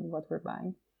depending on what we're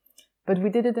buying. But we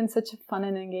did it in such a fun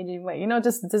and engaging way.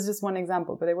 This is just one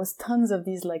example, but there was tons of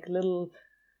these like little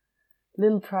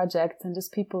projects and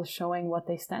just people showing what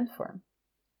they stand for.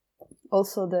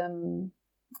 Also,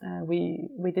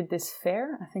 we did this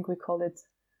fair. I think we called it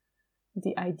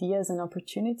the Ideas and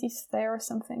Opportunities Fair or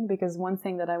something, because one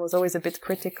thing that I was always a bit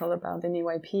critical about in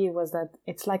EYP was that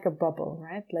it's like a bubble,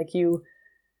 right? Like you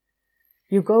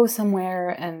go somewhere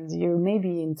and you may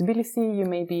be in Tbilisi, you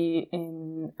may be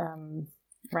in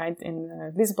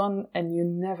Lisbon, and you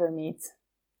never meet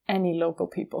any local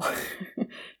people.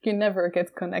 You never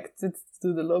get connected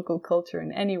to the local culture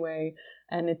in any way,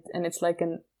 and it's like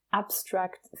an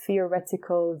abstract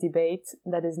theoretical debate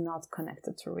that is not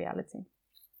connected to reality.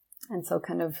 And so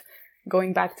kind of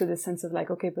going back to the sense of like,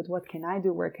 okay, but what can I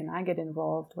do? Where can I get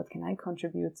involved? What can I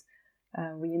contribute?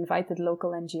 We invited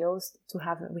local NGOs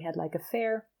we had like a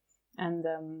fair, and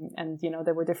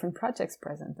there were different projects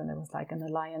present, and there was like an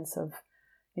alliance of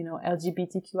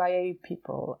LGBTQIA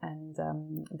people, and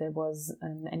there was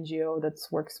an NGO that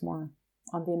works more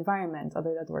on the environment,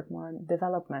 other that work more on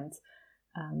development,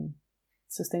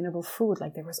 sustainable food.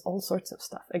 Like there was all sorts of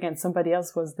stuff. Again, somebody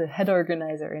else was the head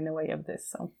organizer in a way of this,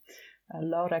 so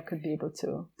Laura could be able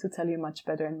to tell you much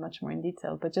better and much more in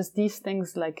detail. But just these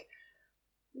things like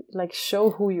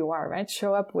show who you are, right?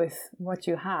 Show up with what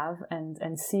you have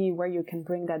and see where you can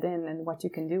bring that in and what you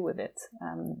can do with it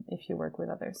if you work with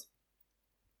others.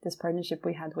 This partnership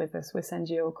we had with a Swiss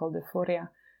NGO called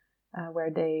Euphoria, where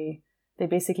they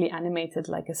basically animated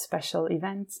like a special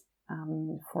event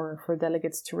for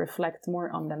delegates to reflect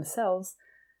more on themselves.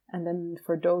 And then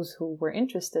for those who were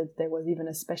interested, there was even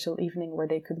a special evening where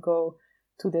they could go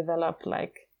to develop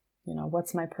like,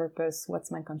 what's my purpose,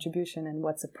 what's my contribution, and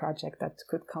what's a project that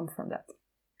could come from that.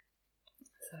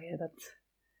 So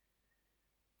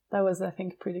that was, I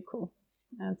think, pretty cool.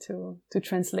 To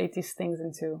translate these things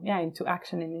into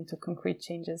action and into concrete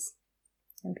changes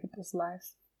in people's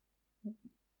lives.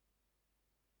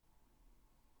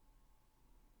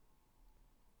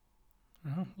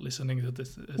 Listening to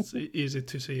this, it's easy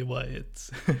to see why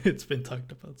it's been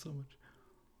talked about so much.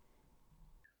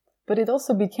 But it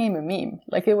also became a meme.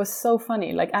 Like it was so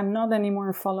funny. Like I'm not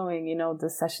anymore following, the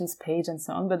sessions page and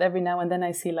so on. But every now and then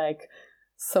I see like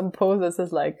some post that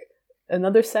says like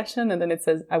another session, and then it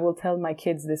says, "I will tell my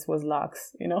kids this was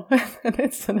LAX," and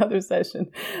it's another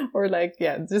session, or like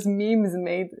just memes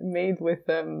made with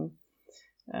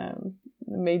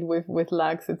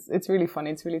LAX. It's really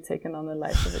funny. It's really taken on a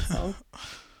life of its own.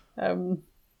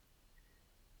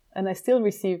 And I still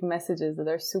receive messages that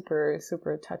are super,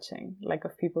 super touching, like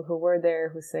of people who were there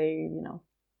who say,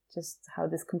 just how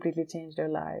this completely changed their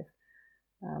life,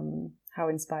 how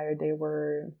inspired they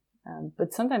were.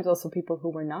 But sometimes also people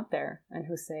who were not there and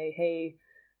who say, "Hey,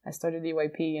 I started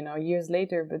EYP, years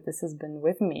later, but this has been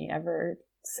with me ever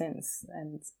since,"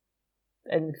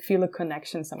 and feel a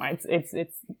connection somehow.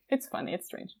 It's funny, it's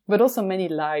strange, but also many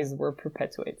lies were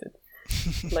perpetuated.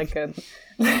 Like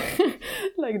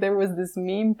like there was this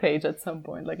meme page at some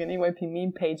point, like an EYP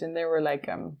meme page, and they were like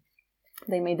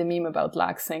they made a meme about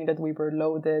LAX saying that we were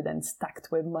loaded and stacked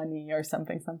with money or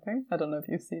something. I don't know if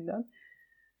you've seen that.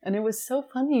 And it was so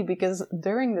funny because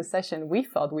during the session, we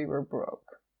thought we were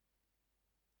broke.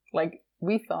 Like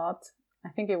we thought, I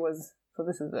think it was, so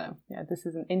this is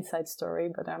an inside story,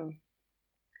 but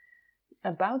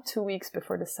about 2 weeks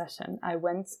before the session, I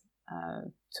went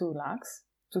to LAX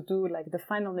to do like the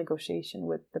final negotiation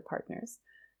with the partners,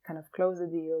 kind of close the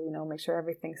deal, make sure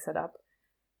everything's set up.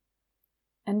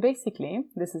 And basically,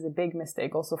 this is a big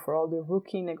mistake also for all the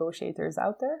rookie negotiators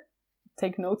out there.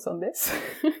 Take notes on this.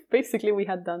 Basically, we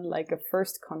had done like a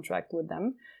first contract with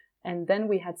them, and then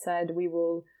we had said we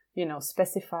will,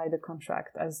 specify the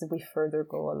contract as we further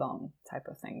go along, type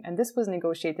of thing. And this was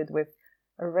negotiated with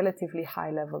a relatively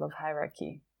high level of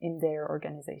hierarchy in their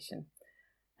organization.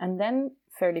 And then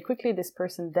fairly quickly, this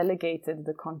person delegated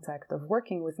the contact of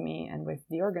working with me and with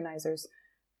the organizers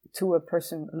to a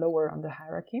person lower on the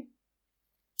hierarchy.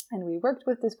 And we worked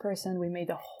with this person. We made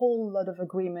a whole lot of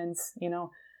agreements,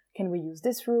 can we use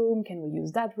this room? Can we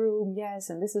use that room? Yes,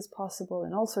 and this is possible,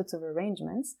 and all sorts of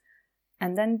arrangements.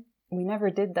 And then we never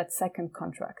did that second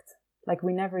contract. Like,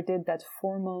 we never did that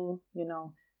formal,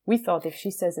 we thought if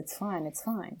she says it's fine, it's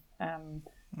fine.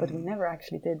 But we never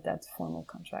actually did that formal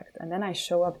contract. And then I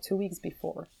show up 2 weeks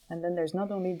before. And then there's not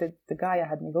only the guy I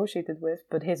had negotiated with,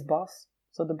 but his boss.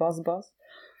 So the boss.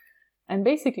 And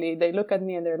basically, they look at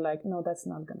me and they're like, no, that's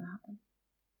not going to happen.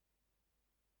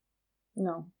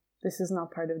 No. This is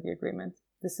not part of the agreement.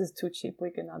 This is too cheap.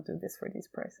 We cannot do this for these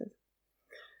prices.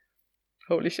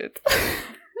 Holy shit.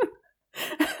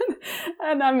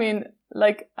 And I mean,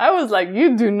 I was like,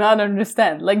 you do not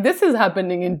understand. This is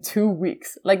happening in 2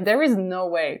 weeks. There is no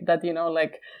way that,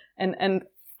 and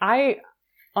I,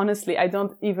 honestly, I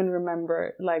don't even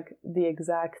remember, the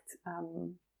exact,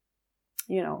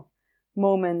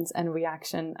 moment and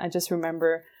reaction. I just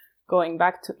remember going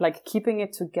back to, keeping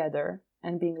it together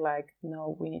and being like,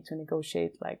 no, we need to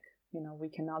negotiate, we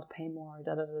cannot pay more,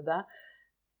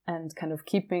 and kind of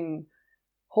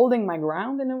holding my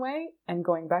ground in a way, and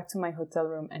going back to my hotel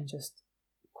room and just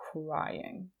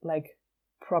crying,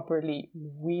 properly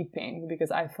weeping, because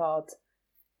I thought,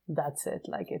 that's it,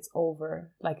 it's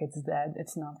over, it's dead,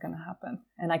 it's not gonna happen.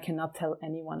 And I cannot tell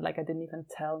anyone, I didn't even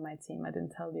tell my team, I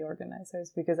didn't tell the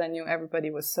organizers, because I knew everybody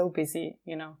was so busy,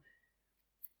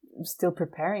 still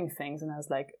preparing things, and I was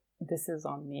like, this is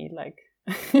on me,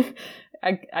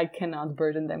 I cannot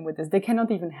burden them with this. They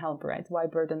cannot even help, right? Why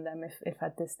burden them if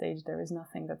at this stage there is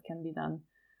nothing that can be done?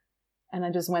 And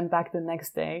I just went back the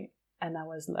next day, and I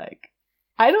was like,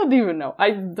 I don't even know.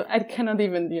 I cannot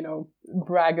even,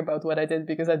 brag about what I did,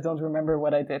 because I don't remember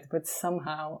what I did, but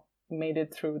somehow made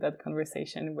it through that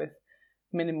conversation with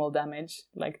minimal damage.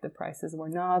 The prices were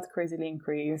not crazily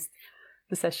increased.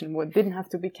 The session didn't have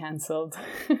to be cancelled.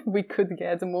 We could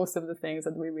get most of the things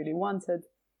that we really wanted.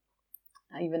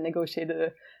 I even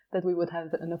negotiated that we would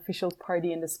have an official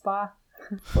party in the spa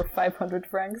for 500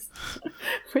 francs,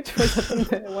 which was, I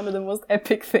think, one of the most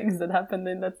epic things that happened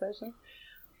in that session.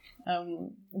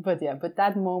 But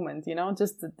that moment,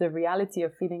 just the reality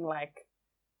of feeling like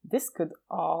this could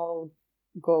all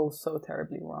go so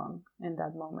terribly wrong in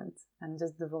that moment, and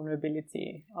just the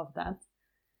vulnerability of that.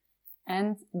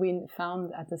 And we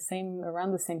found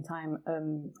around the same time,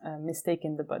 a mistake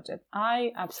in the budget.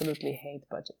 I absolutely hate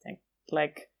budgeting.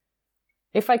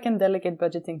 If I can delegate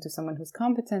budgeting to someone who's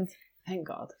competent, thank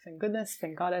God, thank goodness,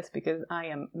 thank goddess, because I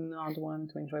am not one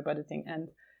to enjoy budgeting. And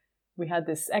we had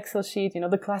this Excel sheet,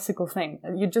 the classical thing.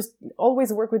 You just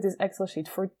always work with this Excel sheet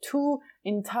for 2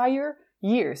 entire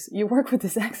years. You work with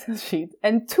this Excel sheet,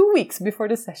 and 2 weeks before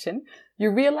the session,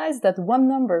 you realize that one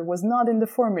number was not in the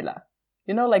formula.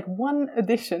 One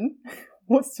addition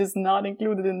was just not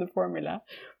included in the formula.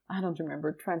 I don't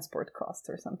remember, transport costs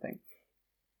or something.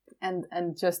 And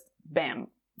just bam,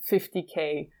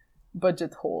 50K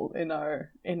budget hole in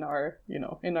our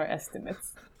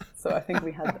estimates. So I think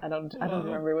we had, I don't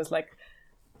remember, it was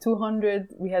 200,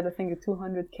 we had, I think, a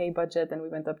 200K budget, and we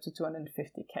went up to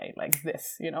 250K,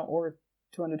 or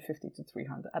 250 to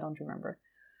 300, I don't remember.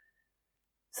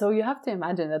 So you have to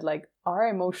imagine that our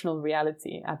emotional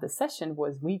reality at the session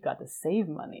was we got to save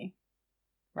money,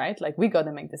 right? We got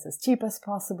to make this as cheap as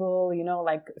possible,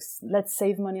 let's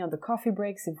save money on the coffee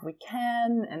breaks if we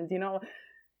can. And,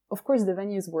 of course, the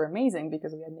venues were amazing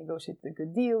because we had negotiated a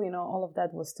good deal, all of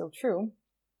that was still true.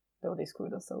 Though they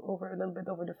screwed us a little bit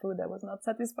over the food. I was not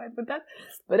satisfied with that.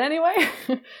 But anyway,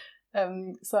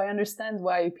 so I understand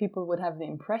why people would have the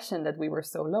impression that we were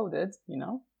so loaded,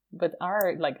 But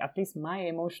at least my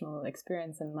emotional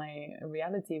experience and my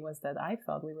reality was that I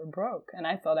thought we were broke. And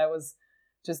I thought I was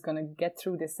just going to get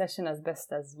through this session as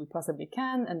best as we possibly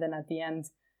can. And then at the end,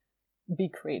 be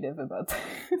creative about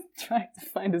trying to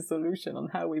find a solution on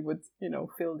how we would,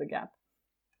 fill the gap.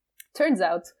 Turns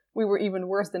out we were even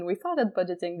worse than we thought at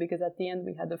budgeting, because at the end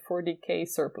we had a 40K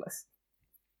surplus.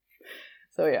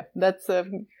 So yeah, that's a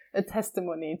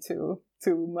testimony to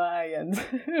my and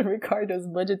Ricardo's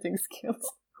budgeting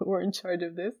skills, who were in charge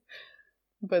of this.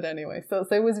 But anyway, so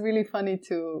it was really funny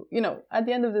to, at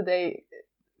the end of the day,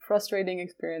 frustrating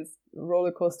experience.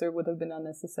 Roller coaster would have been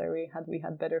unnecessary had we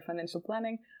had better financial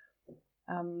planning.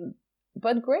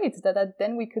 But great that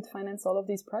then we could finance all of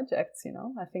these projects, you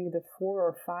know. I think the 4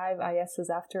 or 5 ISs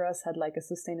after us had like a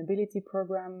sustainability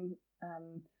program,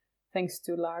 thanks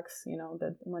to LAX, you know,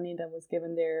 the money that was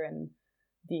given there, and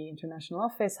the international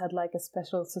office had like a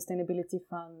special sustainability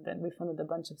fund, and we funded a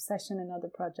bunch of session and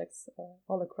other projects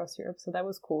all across Europe. So that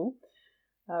was cool.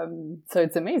 So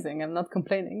it's amazing. I'm not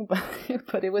complaining,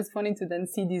 but it was funny to then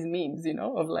see these memes, you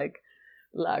know, of like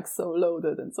LAX so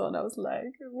loaded and so on. I was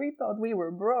like, we thought we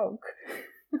were broke.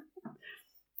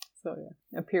 So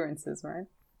yeah, appearances, right?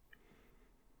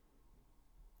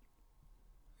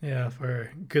 Yeah, for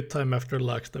a good time after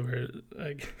LAX, they were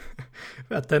like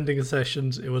attending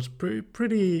sessions. It was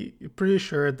pretty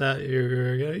sure that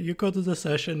you go to the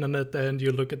session, and at the end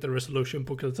you look at the resolution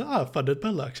book and say, funded by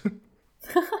LAX.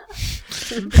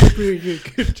 Pretty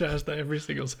good chance that every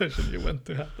single session you went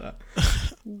to have that.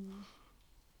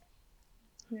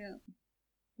 Yeah,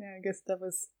 I guess that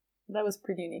was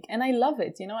pretty unique, and I love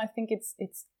it. You know, I think it's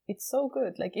so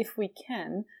good. Like, if we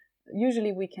can,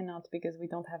 usually we cannot because we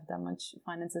don't have that much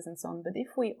finances and so on. But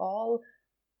if we all,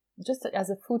 just as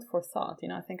a food for thought, you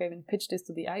know, I think I even pitched this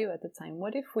to the IO at the time.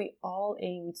 What if we all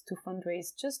aimed to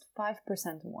fundraise just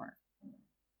 5% more,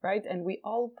 right? And we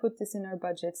all put this in our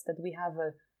budgets, that we have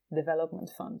a development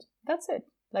fund. That's it.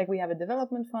 Like, we have a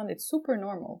development fund. It's super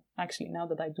normal, actually, now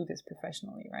that I do this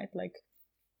professionally, right? Like,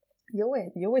 you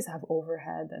always have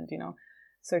overhead and, you know,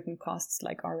 certain costs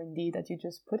like R&D that you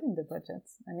just put in the budget.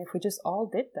 And if we just all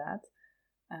did that,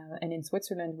 and in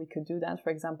Switzerland we could do that,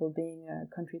 for example, being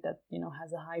a country that, you know,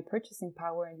 has a high purchasing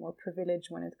power and more privilege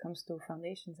when it comes to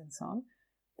foundations and so on,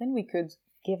 then we could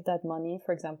give that money,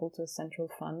 for example, to a central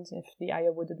fund if the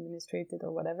IO would administrate it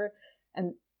or whatever,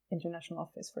 and international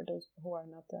office for those who are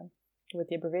not with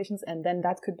the abbreviations, and then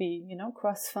that could be, you know,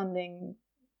 cross-funding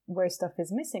where stuff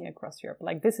is missing across Europe.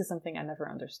 Like, this is something I never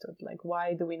understood. Like,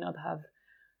 why do we not have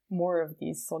more of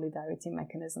these solidarity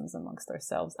mechanisms amongst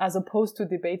ourselves, as opposed to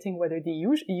debating whether the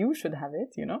EU should have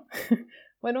it, you know?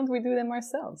 Why don't we do them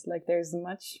ourselves? Like, there's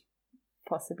much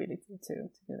possibility to do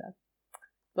that.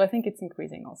 But I think it's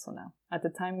increasing also now. At the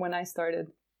time when I started,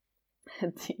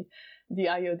 the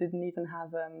IO didn't even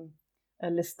have a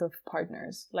list of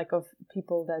partners, like of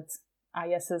people that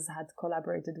ISs had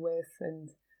collaborated with, and,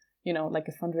 you know, like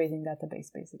a fundraising database,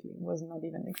 basically, was not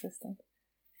even existent.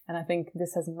 And I think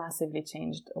this has massively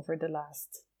changed over the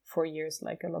last 4 years.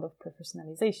 Like, a lot of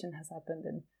professionalization has happened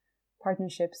in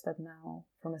partnerships, that now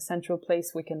from a central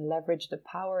place we can leverage the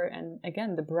power and,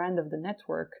 again, the brand of the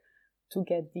network to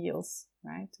get deals,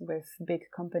 right, with big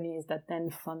companies that then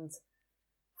fund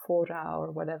fora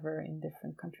or whatever in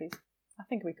different countries. I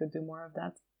think we could do more of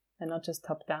that, and not just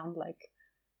top down, like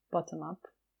bottom up.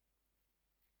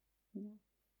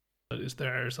 Yeah. Is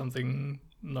there something,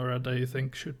 Nora, that you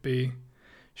think should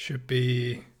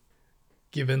be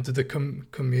given to the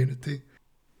community?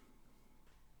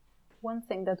 One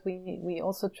thing that we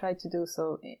also tried to do,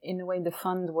 so in a way the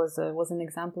fund was an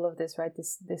example of this, right?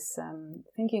 This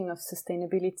thinking of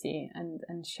sustainability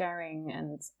and sharing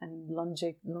and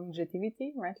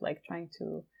longevity, right? Like, trying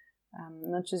to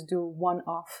not just do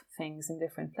one-off things in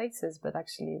different places, but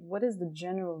actually, what is the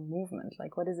general movement?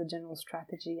 Like, what is the general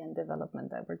strategy and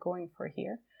development that we're going for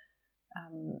here?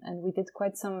 And we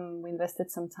invested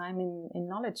some time in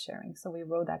knowledge sharing. So we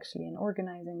wrote actually an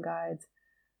organizing guide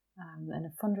and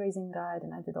a fundraising guide,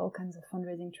 and I did all kinds of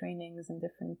fundraising trainings in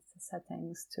different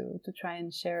settings to try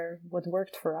and share what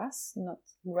worked for us. Not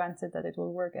granted that it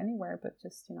will work anywhere, but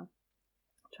just, you know,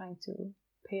 trying to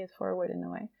pay it forward in a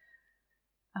way.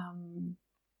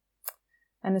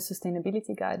 And a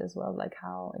sustainability guide as well, like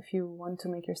how, if you want to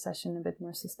make your session a bit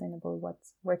more sustainable,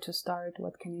 where to start,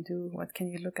 what can you do, what can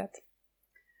you look at.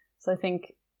 So I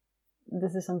think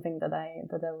this is something that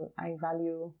I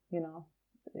value. You know,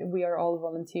 we are all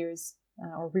volunteers,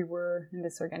 or we were in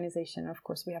this organization. Of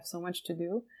course, we have so much to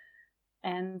do,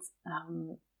 and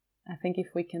I think if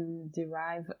we can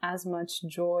derive as much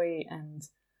joy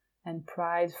and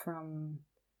pride from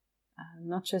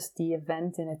not just the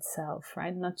event in itself,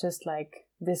 right? Not just like,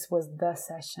 this was the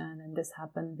session and this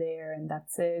happened there and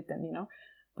that's it, and, you know,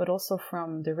 but also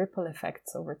from the ripple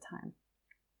effects over time.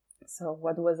 So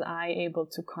what was I able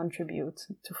to contribute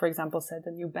to, for example, set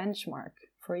a new benchmark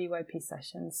for EYP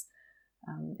sessions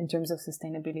in terms of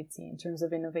sustainability, in terms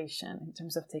of innovation, in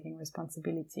terms of taking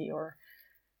responsibility, or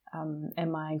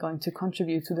am I going to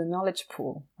contribute to the knowledge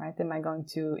pool, right? Am I going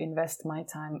to invest my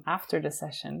time after the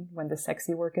session, when the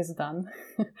sexy work is done,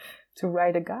 to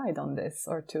write a guide on this,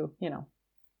 or to, you know,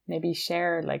 maybe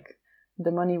share like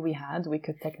the money we had, we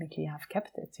could technically have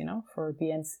kept it, for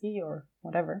BNC or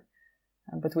whatever.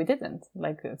 But we didn't.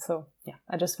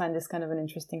 I just find this kind of an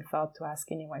interesting thought to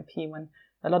ask in EYP when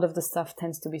a lot of the stuff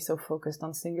tends to be so focused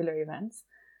on singular events.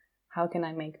 How can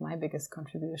I make my biggest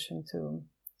contribution to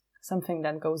something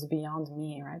that goes beyond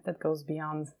me, right? That goes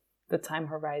beyond the time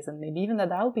horizon, maybe even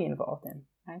that I'll be involved in,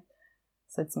 right?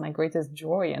 So it's my greatest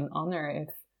joy and honor if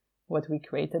what we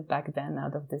created back then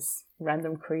out of this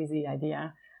random crazy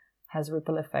idea has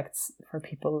ripple effects for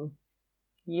people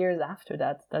years after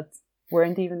that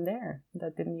weren't even there,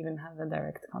 that didn't even have a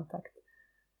direct contact.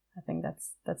 I think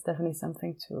that's definitely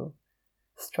something to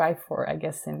strive for, I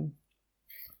guess, in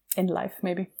life,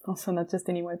 maybe also not just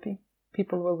in EYP.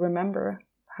 People will remember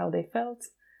how they felt.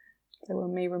 They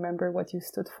may remember what you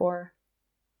stood for,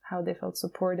 how they felt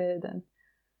supported and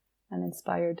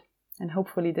inspired. And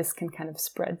hopefully this can kind of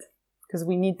spread, because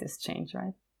we need this change,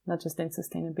 right? Not just in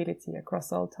sustainability,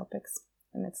 across all topics.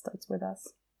 And it starts with us.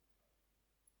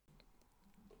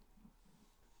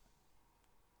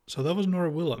 So that was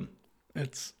Nora Willem.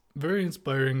 It's very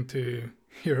inspiring to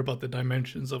hear about the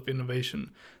dimensions of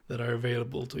innovation that are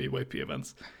available to EYP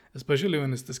events, especially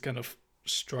when it's this kind of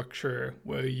structure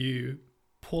where you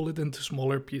pull it into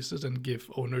smaller pieces and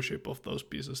give ownership of those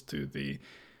pieces to the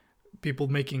people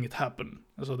making it happen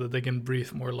so that they can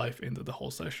breathe more life into the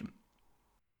whole session.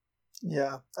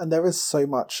 Yeah, and there is so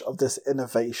much of this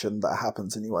innovation that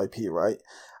happens in EYP, right?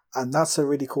 And that's a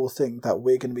really cool thing that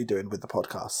we're going to be doing with the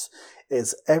podcast,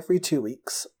 is every 2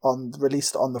 weeks,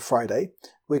 released on the Friday,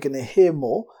 we're going to hear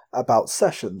more about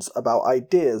sessions, about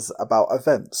ideas, about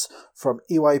events from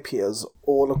EYPers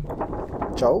all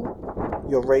across. Joel,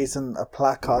 you're raising a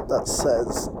placard that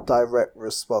says direct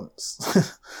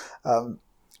response.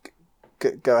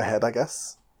 Go ahead, I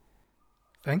guess.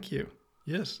 Thank you.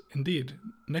 Yes, indeed.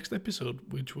 Next episode,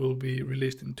 which will be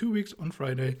released in 2 weeks on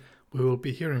Friday, we will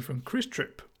be hearing from Chris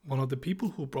Tripp, one of the people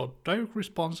who brought direct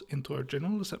response into our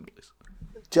General Assemblies.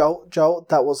 Joel,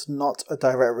 that was not a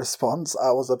direct response.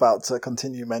 I was about to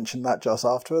continue mention that just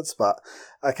afterwards, but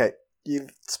okay,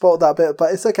 you've spoiled that bit,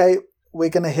 but it's okay. We're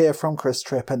going to hear from Chris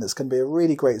Tripp, and it's going to be a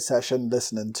really great session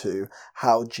listening to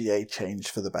how GA changed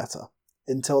for the better.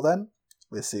 Until then,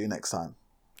 we'll see you next time.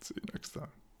 See you next time.